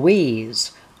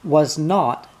 Marie-Louise was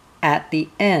not at the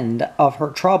end of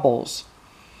her troubles.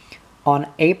 On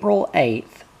April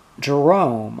 8th,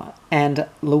 Jerome and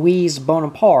Louise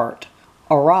Bonaparte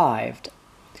arrived.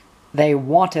 They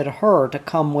wanted her to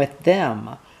come with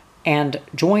them and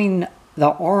join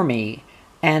the army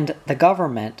and the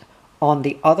government on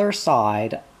the other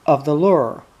side of the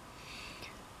Loire.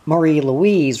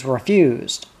 Marie-Louise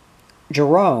refused.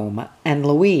 Jerome and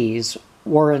Louise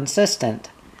were insistent.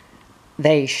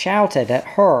 They shouted at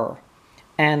her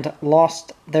and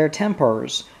lost their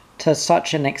tempers to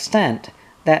such an extent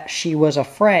that she was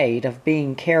afraid of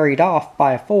being carried off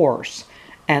by force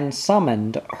and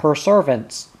summoned her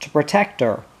servants to protect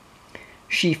her.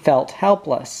 She felt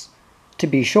helpless. To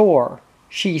be sure,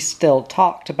 she still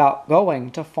talked about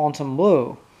going to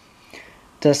Fontainebleau,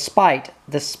 despite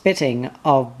the spitting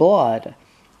of blood,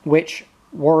 which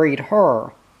worried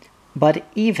her. But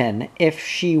even if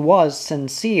she was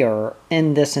sincere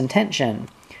in this intention,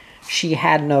 she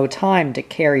had no time to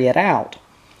carry it out.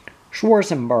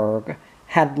 Schwarzenberg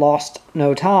had lost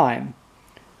no time.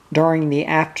 During the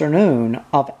afternoon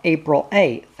of April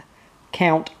 8th,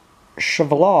 Count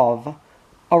Shevelov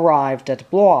arrived at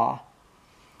Blois.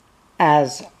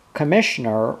 As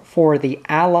commissioner for the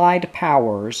Allied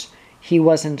powers, he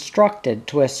was instructed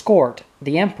to escort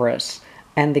the Empress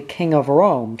and the King of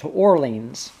Rome to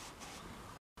Orleans.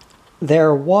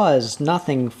 There was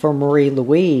nothing for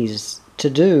Marie-Louise to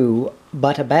do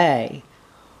but obey.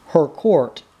 Her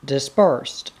court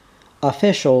dispersed.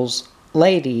 Officials,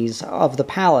 ladies of the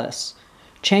palace,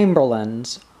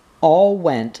 chamberlains, all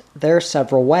went their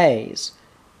several ways,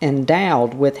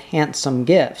 endowed with handsome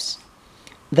gifts.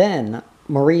 Then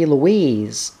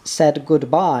Marie-Louise said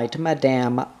goodbye to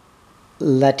Madame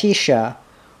Laetitia,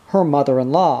 her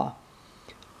mother-in-law.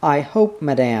 "I hope,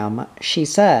 Madame," she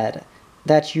said,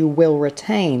 "that you will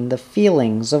retain the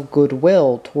feelings of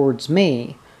goodwill towards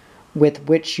me, with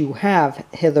which you have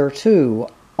hitherto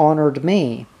honored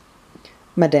me."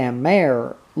 Madame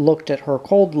Mère looked at her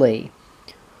coldly.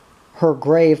 Her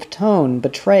grave tone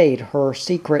betrayed her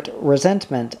secret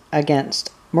resentment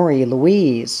against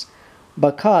Marie-Louise,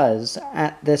 because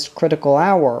at this critical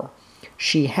hour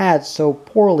she had so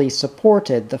poorly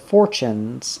supported the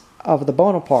fortunes of the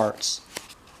Bonapartes.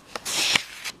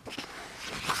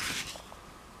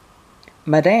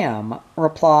 Madame,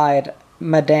 replied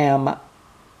Madame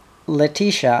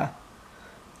Laetitia,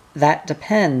 that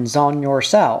depends on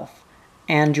yourself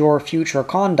and your future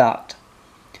conduct.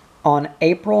 On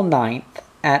April 9th,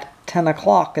 at 10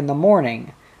 o'clock in the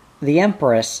morning, the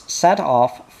Empress set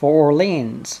off for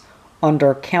Orleans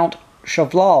under Count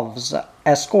Chauveloff's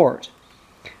escort.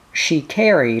 She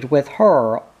carried with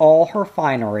her all her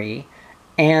finery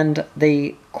and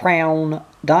the crown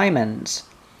diamonds.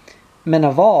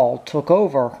 Meneval took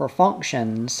over her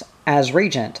functions as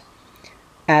regent.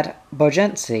 At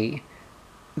Beaugency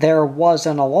there was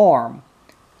an alarm.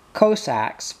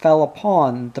 Cossacks fell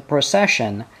upon the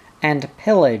procession and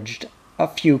pillaged a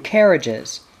few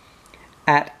carriages.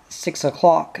 At 6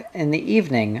 o'clock in the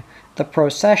evening the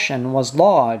procession was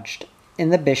lodged in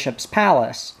the bishop's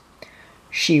palace.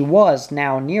 She was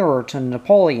now nearer to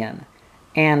Napoleon,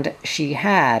 and she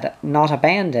had not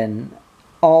abandoned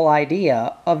all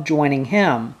idea of joining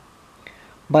him.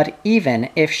 But even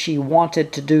if she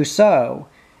wanted to do so,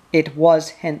 it was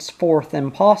henceforth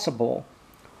impossible.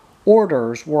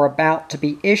 Orders were about to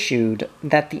be issued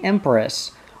that the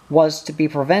Empress was to be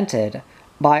prevented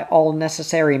by all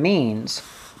necessary means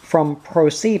from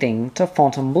proceeding to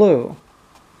Fontainebleau.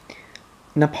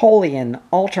 Napoleon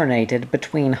alternated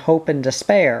between hope and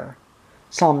despair.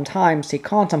 Sometimes he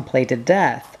contemplated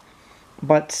death,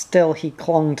 but still he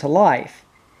clung to life.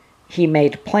 He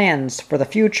made plans for the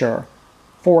future.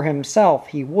 For himself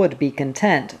he would be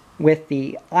content with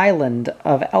the island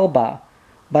of Elba,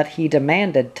 but he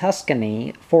demanded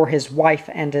Tuscany for his wife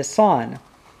and his son.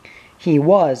 He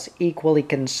was equally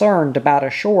concerned about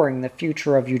assuring the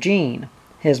future of Eugene,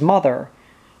 his mother,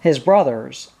 his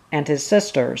brothers, and his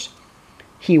sisters.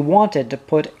 He wanted to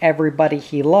put everybody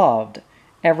he loved,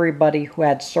 everybody who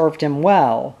had served him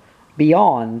well,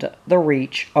 beyond the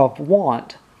reach of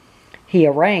want. He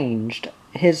arranged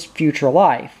his future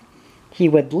life. He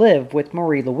would live with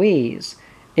Marie-Louise,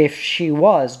 if she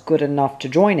was good enough to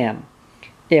join him.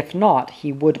 If not,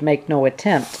 he would make no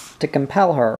attempt to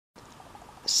compel her.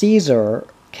 Caesar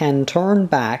can turn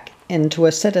back into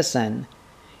a citizen,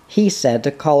 he said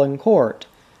to Caulaincourt,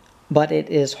 but it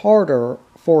is harder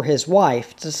for his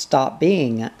wife to stop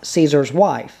being Caesar's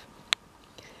wife.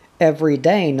 Every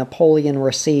day Napoleon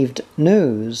received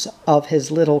news of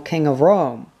his little King of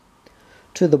Rome.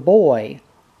 To the boy,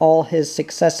 all his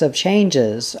successive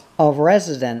changes of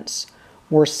residence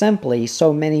were simply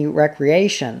so many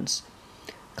recreations.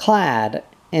 Clad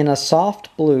in a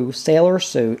soft blue sailor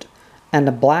suit and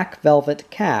a black velvet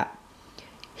cap,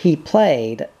 he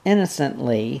played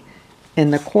innocently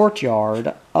in the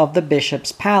courtyard of the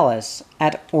bishop's palace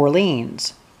at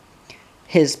Orleans.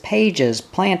 His pages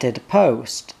planted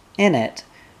posts in it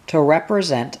to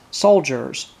represent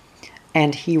soldiers,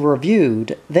 and he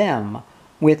reviewed them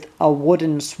with a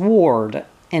wooden sword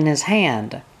in his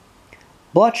hand.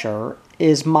 "Blucher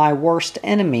is my worst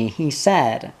enemy," he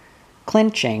said,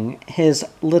 clenching his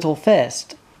little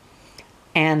fist,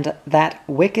 "and that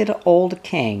wicked old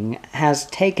king has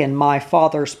taken my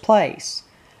father's place,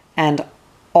 and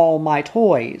all my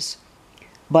toys,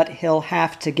 but he'll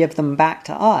have to give them back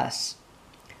to us."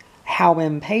 How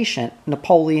impatient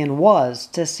Napoleon was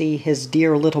to see his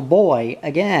dear little boy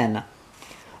again!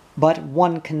 But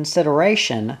one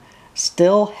consideration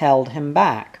still held him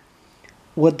back.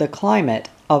 Would the climate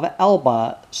of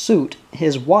Elba suit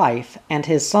his wife and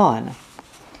his son?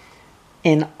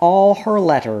 In all her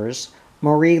letters,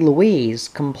 Marie-Louise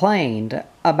complained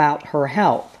about her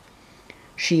health.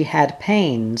 She had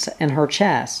pains in her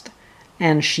chest,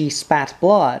 and she spat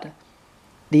blood.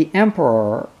 The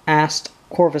emperor asked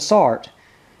Corvisart,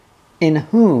 in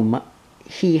whom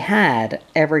he had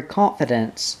every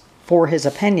confidence, for his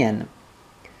opinion.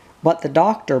 But the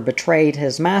doctor betrayed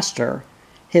his master.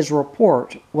 His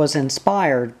report was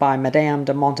inspired by Madame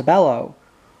de Montebello,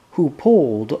 who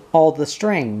pulled all the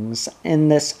strings in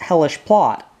this hellish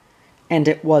plot, and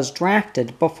it was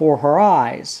drafted before her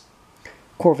eyes.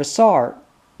 Corvisart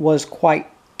was quite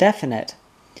definite.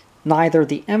 Neither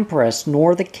the Empress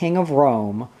nor the King of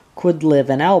Rome could live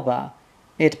in Elba.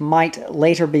 It might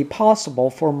later be possible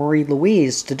for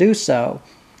Marie-Louise to do so,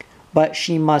 but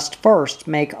she must first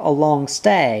make a long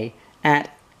stay at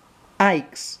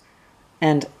Aix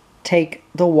and take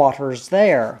the waters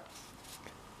there.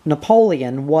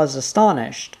 Napoleon was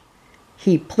astonished.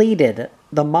 He pleaded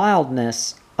the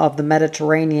mildness of the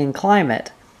Mediterranean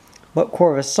climate, but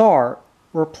Corvisart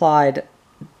replied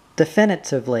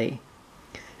definitively,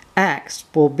 "Aix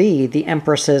will be the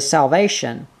Empress's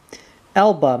salvation.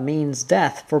 Elba means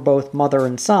death for both mother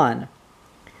and son."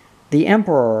 The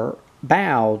emperor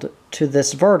bowed to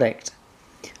this verdict,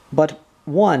 but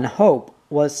one hope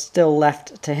was still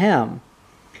left to him.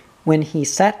 When he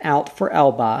set out for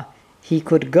Elba, he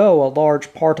could go a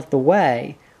large part of the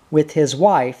way with his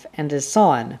wife and his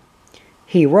son.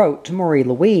 He wrote to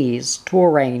Marie-Louise to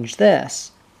arrange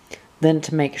this. Then,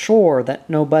 to make sure that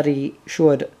nobody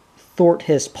should thwart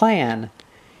his plan,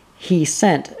 he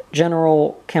sent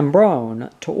General Cambronne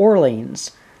to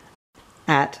Orleans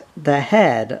at the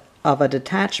head of a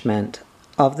detachment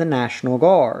of the National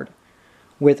Guard,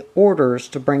 with orders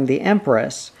to bring the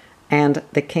Empress and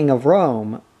the King of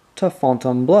Rome to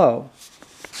Fontainebleau.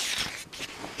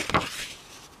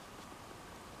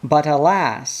 But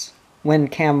alas, when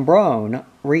Cambronne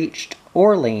reached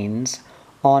Orleans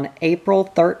on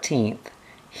April 13th,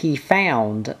 he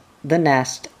found the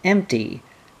nest empty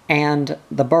and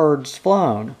the birds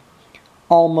flown.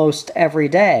 Almost every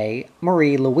day,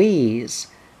 Marie-Louise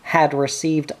had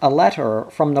received a letter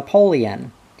from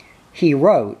Napoleon. He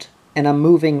wrote, in a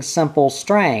moving, simple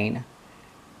strain,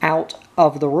 out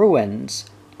of the ruins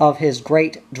of his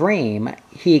great dream,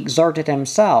 he exerted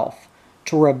himself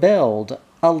to rebuild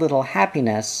a little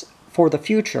happiness for the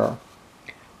future.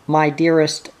 My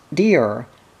dearest dear,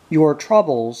 your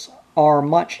troubles are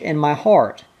much in my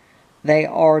heart. They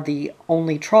are the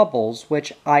only troubles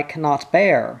which I cannot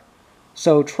bear,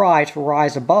 so try to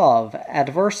rise above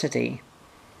adversity.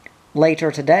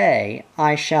 Later today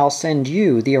I shall send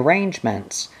you the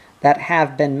arrangements that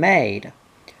have been made.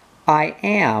 I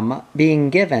am being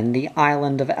given the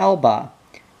island of Elba,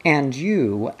 and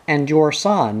you and your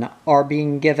son are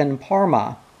being given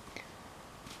Parma,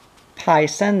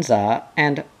 Piacenza,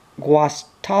 and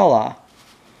Guastalla.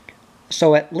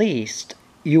 So at least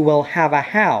you will have a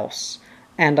house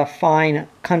and a fine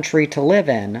country to live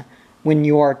in when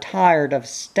you are tired of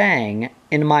staying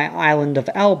in my island of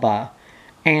Elba,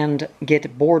 and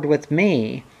get bored with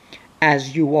me,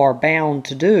 as you are bound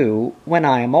to do when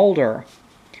I am older,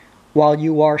 while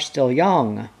you are still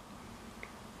young.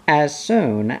 As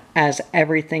soon as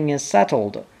everything is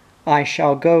settled, I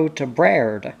shall go to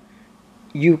Brerd.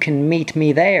 You can meet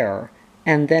me there,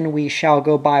 and then we shall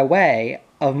go by way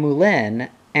of Moulins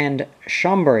and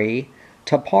Chambéry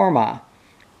to Parma,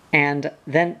 and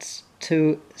thence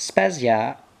to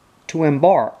Spezia to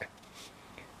embark.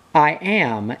 I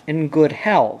am in good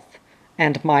health,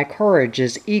 and my courage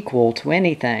is equal to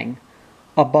anything.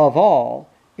 Above all,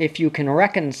 if you can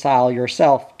reconcile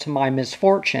yourself to my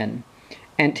misfortune,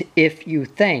 and if you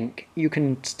think you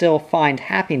can still find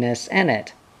happiness in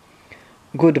it.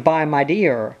 Goodbye, my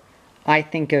dear. I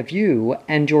think of you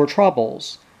and your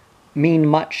troubles mean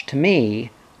much to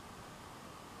me.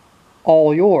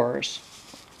 All yours,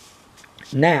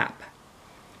 Nap.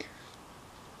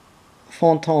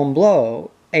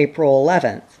 Fontainebleau, April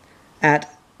 11th,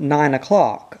 at 9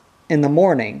 o'clock in the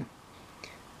morning.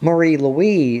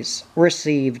 Marie-Louise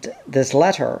received this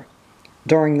letter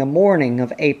during the morning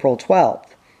of April 12th.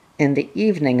 In the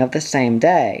evening of the same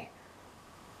day,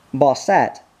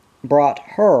 Bossuet brought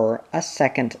her a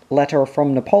second letter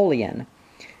from Napoleon,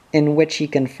 in which he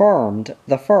confirmed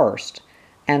the first,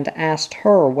 and asked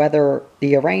her whether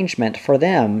the arrangement for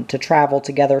them to travel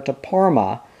together to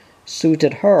Parma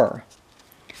suited her.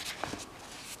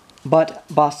 But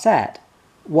Bossuet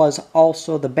was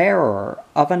also the bearer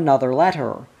of another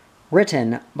letter,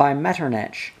 written by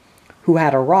Metternich, who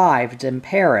had arrived in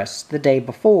Paris the day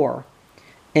before.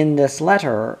 In this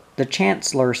letter, the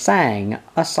Chancellor sang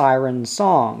a siren's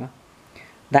song.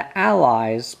 The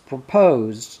Allies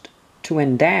proposed to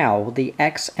endow the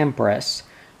ex-Empress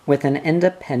with an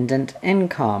independent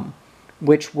income,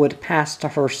 which would pass to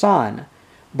her son,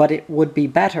 but it would be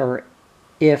better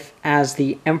if, as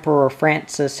the Emperor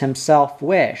Francis himself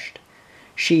wished,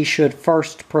 she should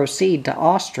first proceed to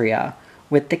Austria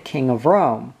with the King of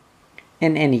Rome.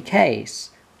 In any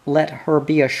case, let her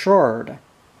be assured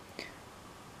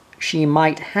she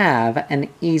might have an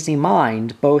easy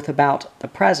mind both about the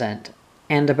present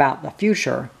and about the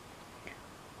future.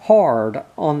 Hard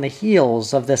on the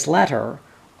heels of this letter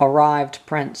arrived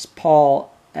Prince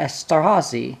Paul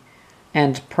Esterhazy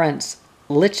and Prince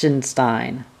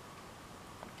Liechtenstein.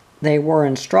 They were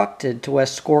instructed to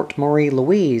escort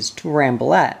Marie-Louise to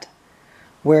Rambouillet,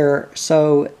 where,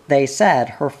 so they said,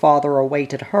 her father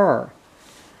awaited her.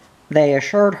 They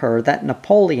assured her that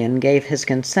Napoleon gave his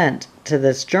consent to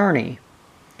this journey.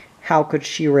 How could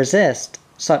she resist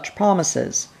such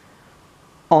promises?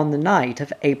 On the night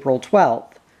of April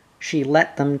 12th, she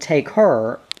let them take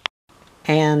her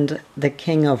and the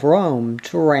King of Rome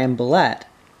to Rambouillet.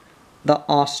 The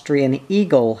Austrian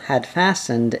eagle had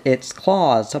fastened its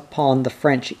claws upon the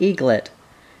French eaglet.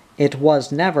 It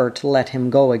was never to let him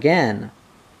go again.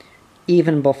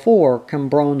 Even before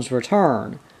Cambronne's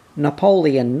return,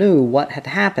 Napoleon knew what had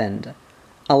happened.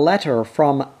 A letter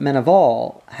from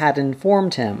Nezelof had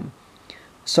informed him.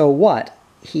 So what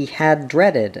he had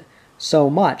dreaded so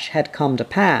much had come to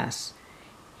pass.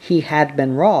 He had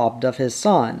been robbed of his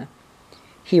son.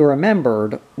 He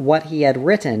remembered what he had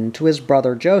written to his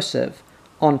brother Joseph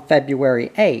on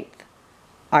February 8th.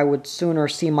 I would sooner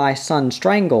see my son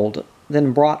strangled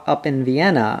than brought up in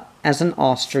Vienna as an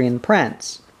Austrian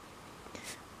prince.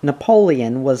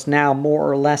 Napoleon was now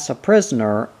more or less a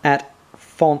prisoner at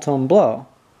Fontainebleau.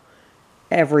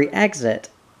 Every exit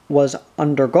was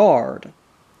under guard.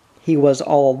 He was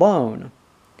all alone.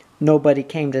 Nobody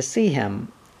came to see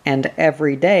him, and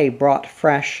every day brought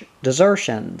fresh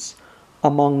desertions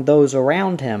among those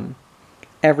around him.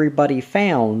 Everybody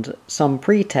found some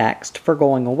pretext for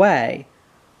going away.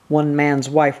 One man's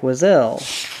wife was ill.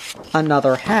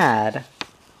 Another had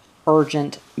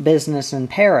urgent business in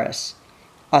Paris.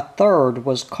 A third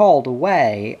was called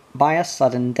away by a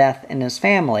sudden death in his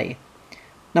family.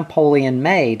 Napoleon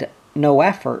made no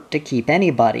effort to keep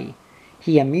anybody.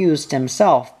 He amused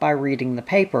himself by reading the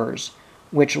papers,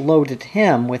 which loaded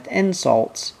him with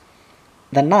insults.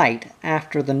 The night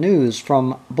after the news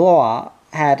from Blois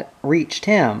had reached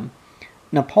him,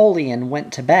 Napoleon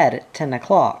went to bed at 10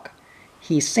 o'clock.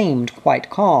 He seemed quite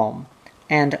calm,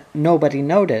 and nobody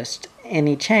noticed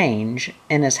any change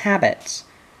in his habits.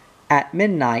 At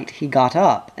midnight he got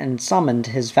up and summoned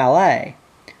his valet.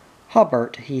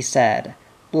 "Hubert," he said,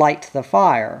 "light the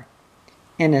fire."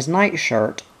 In his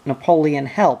nightshirt, Napoleon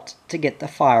helped to get the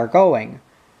fire going.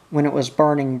 When it was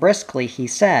burning briskly, he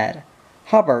said,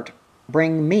 "Hubert,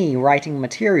 bring me writing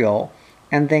material,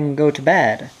 and then go to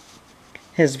bed."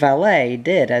 His valet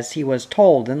did as he was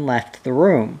told and left the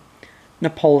room.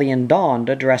 Napoleon donned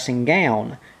a dressing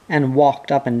gown and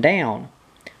walked up and down.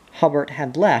 Hubert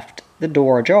had left the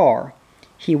door ajar.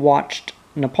 He watched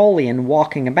Napoleon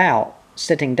walking about,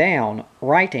 sitting down,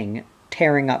 writing,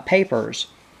 tearing up papers.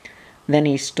 Then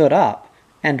he stood up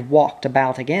and walked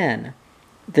about again,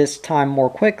 this time more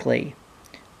quickly.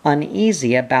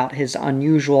 Uneasy about his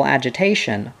unusual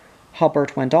agitation,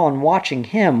 Hubert went on watching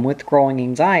him with growing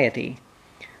anxiety.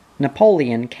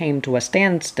 Napoleon came to a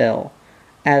standstill,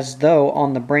 as though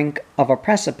on the brink of a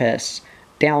precipice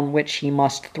down which he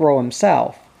must throw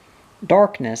himself.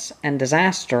 Darkness and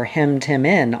disaster hemmed him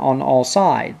in on all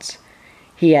sides.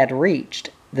 He had reached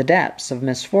the depths of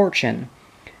misfortune,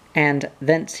 and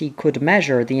thence he could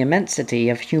measure the immensity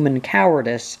of human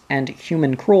cowardice and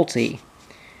human cruelty.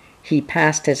 He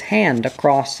passed his hand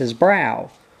across his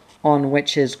brow, on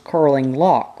which his curling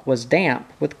lock was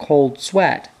damp with cold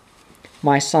sweat.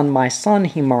 my son,"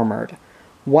 he murmured,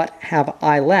 "what have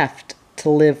I left to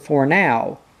live for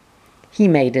now?" He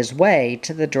made his way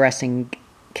to the dressing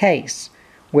case,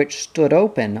 which stood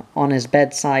open on his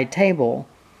bedside table.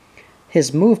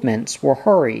 His movements were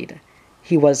hurried.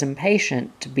 He was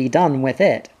impatient to be done with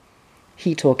it.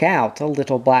 He took out a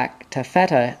little black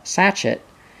taffeta sachet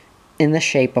in the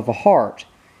shape of a heart.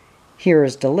 "Here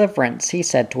is deliverance," he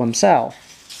said to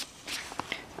himself.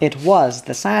 It was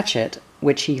the sachet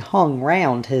which he hung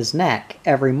round his neck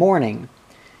every morning.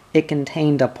 It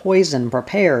contained a poison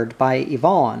prepared by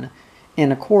Yvonne,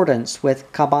 in accordance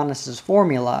with Cabanis's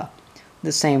formula,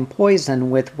 the same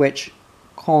poison with which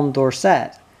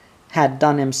Condorcet had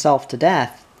done himself to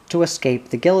death to escape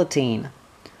the guillotine.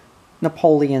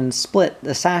 Napoleon split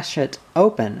the sachet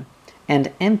open,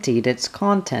 and emptied its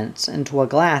contents into a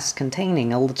glass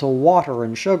containing a little water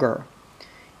and sugar.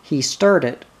 He stirred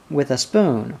it with a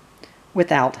spoon.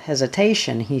 Without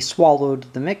hesitation he swallowed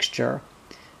the mixture.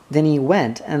 Then he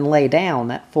went and lay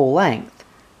down at full length,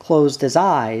 closed his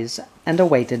eyes, and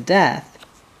awaited death.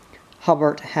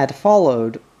 Hubert had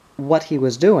followed what he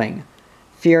was doing.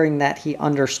 Fearing that he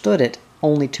understood it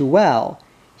only too well,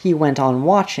 he went on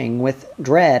watching with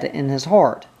dread in his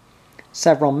heart.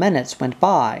 Several minutes went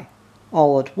by.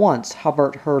 All at once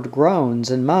Hubert heard groans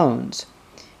and moans.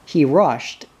 He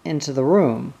rushed into the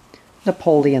room.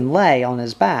 Napoleon lay on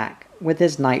his back, with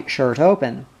his nightshirt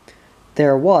open.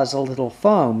 There was a little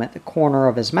foam at the corner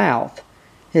of his mouth.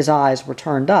 His eyes were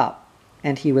turned up,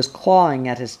 and he was clawing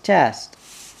at his chest.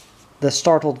 The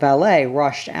startled valet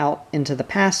rushed out into the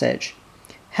passage.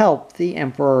 "Help, the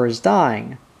Emperor is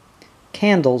dying."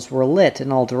 Candles were lit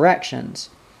in all directions.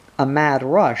 A mad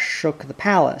rush shook the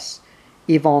palace.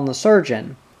 Yvonne the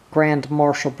surgeon, Grand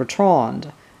Marshal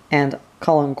Bertrand, and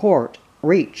Caulaincourt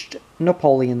reached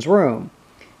Napoleon's room.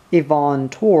 Yvonne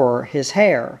tore his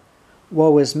hair.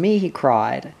 "Woe is me," he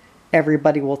cried.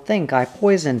 "Everybody will think I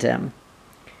poisoned him."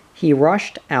 He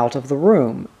rushed out of the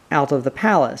room, out of the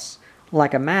palace,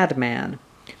 like a madman.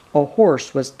 A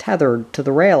horse was tethered to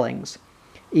the railings.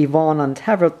 Yvonne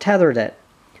untethered it,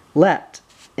 leapt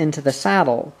into the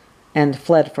saddle, and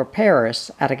fled for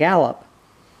Paris at a gallop.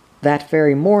 That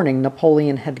very morning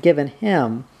Napoleon had given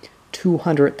him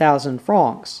 200,000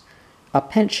 francs, a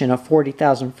pension of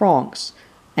 40,000 francs,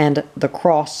 and the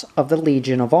Cross of the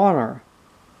Legion of Honor.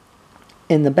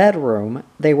 In the bedroom,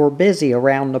 they were busy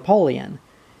around Napoleon.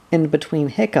 In between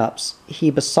hiccups, he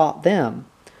besought them,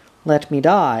 "Let me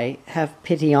die, have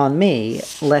pity on me,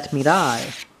 let me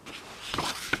die."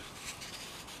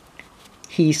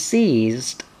 He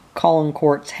seized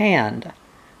Caulaincourt's hand.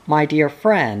 "My dear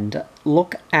friend,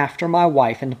 look after my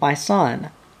wife and my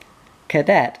son."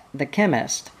 Cadet, the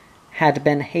chemist, had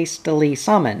been hastily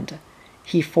summoned.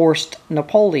 He forced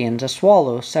Napoleon to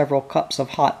swallow several cups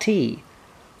of hot tea.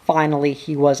 Finally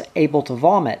he was able to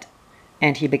vomit,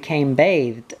 and he became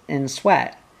bathed in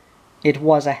sweat. It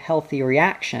was a healthy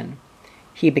reaction.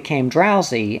 He became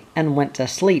drowsy and went to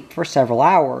sleep for several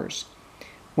hours.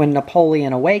 When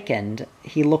Napoleon awakened,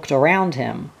 he looked around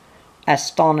him,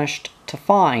 astonished to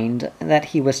find that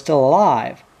he was still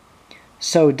alive.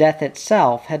 So death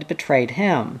itself had betrayed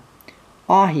him.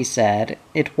 "Ah," he said,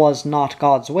 "it was not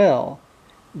God's will."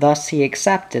 Thus he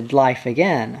accepted life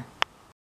again.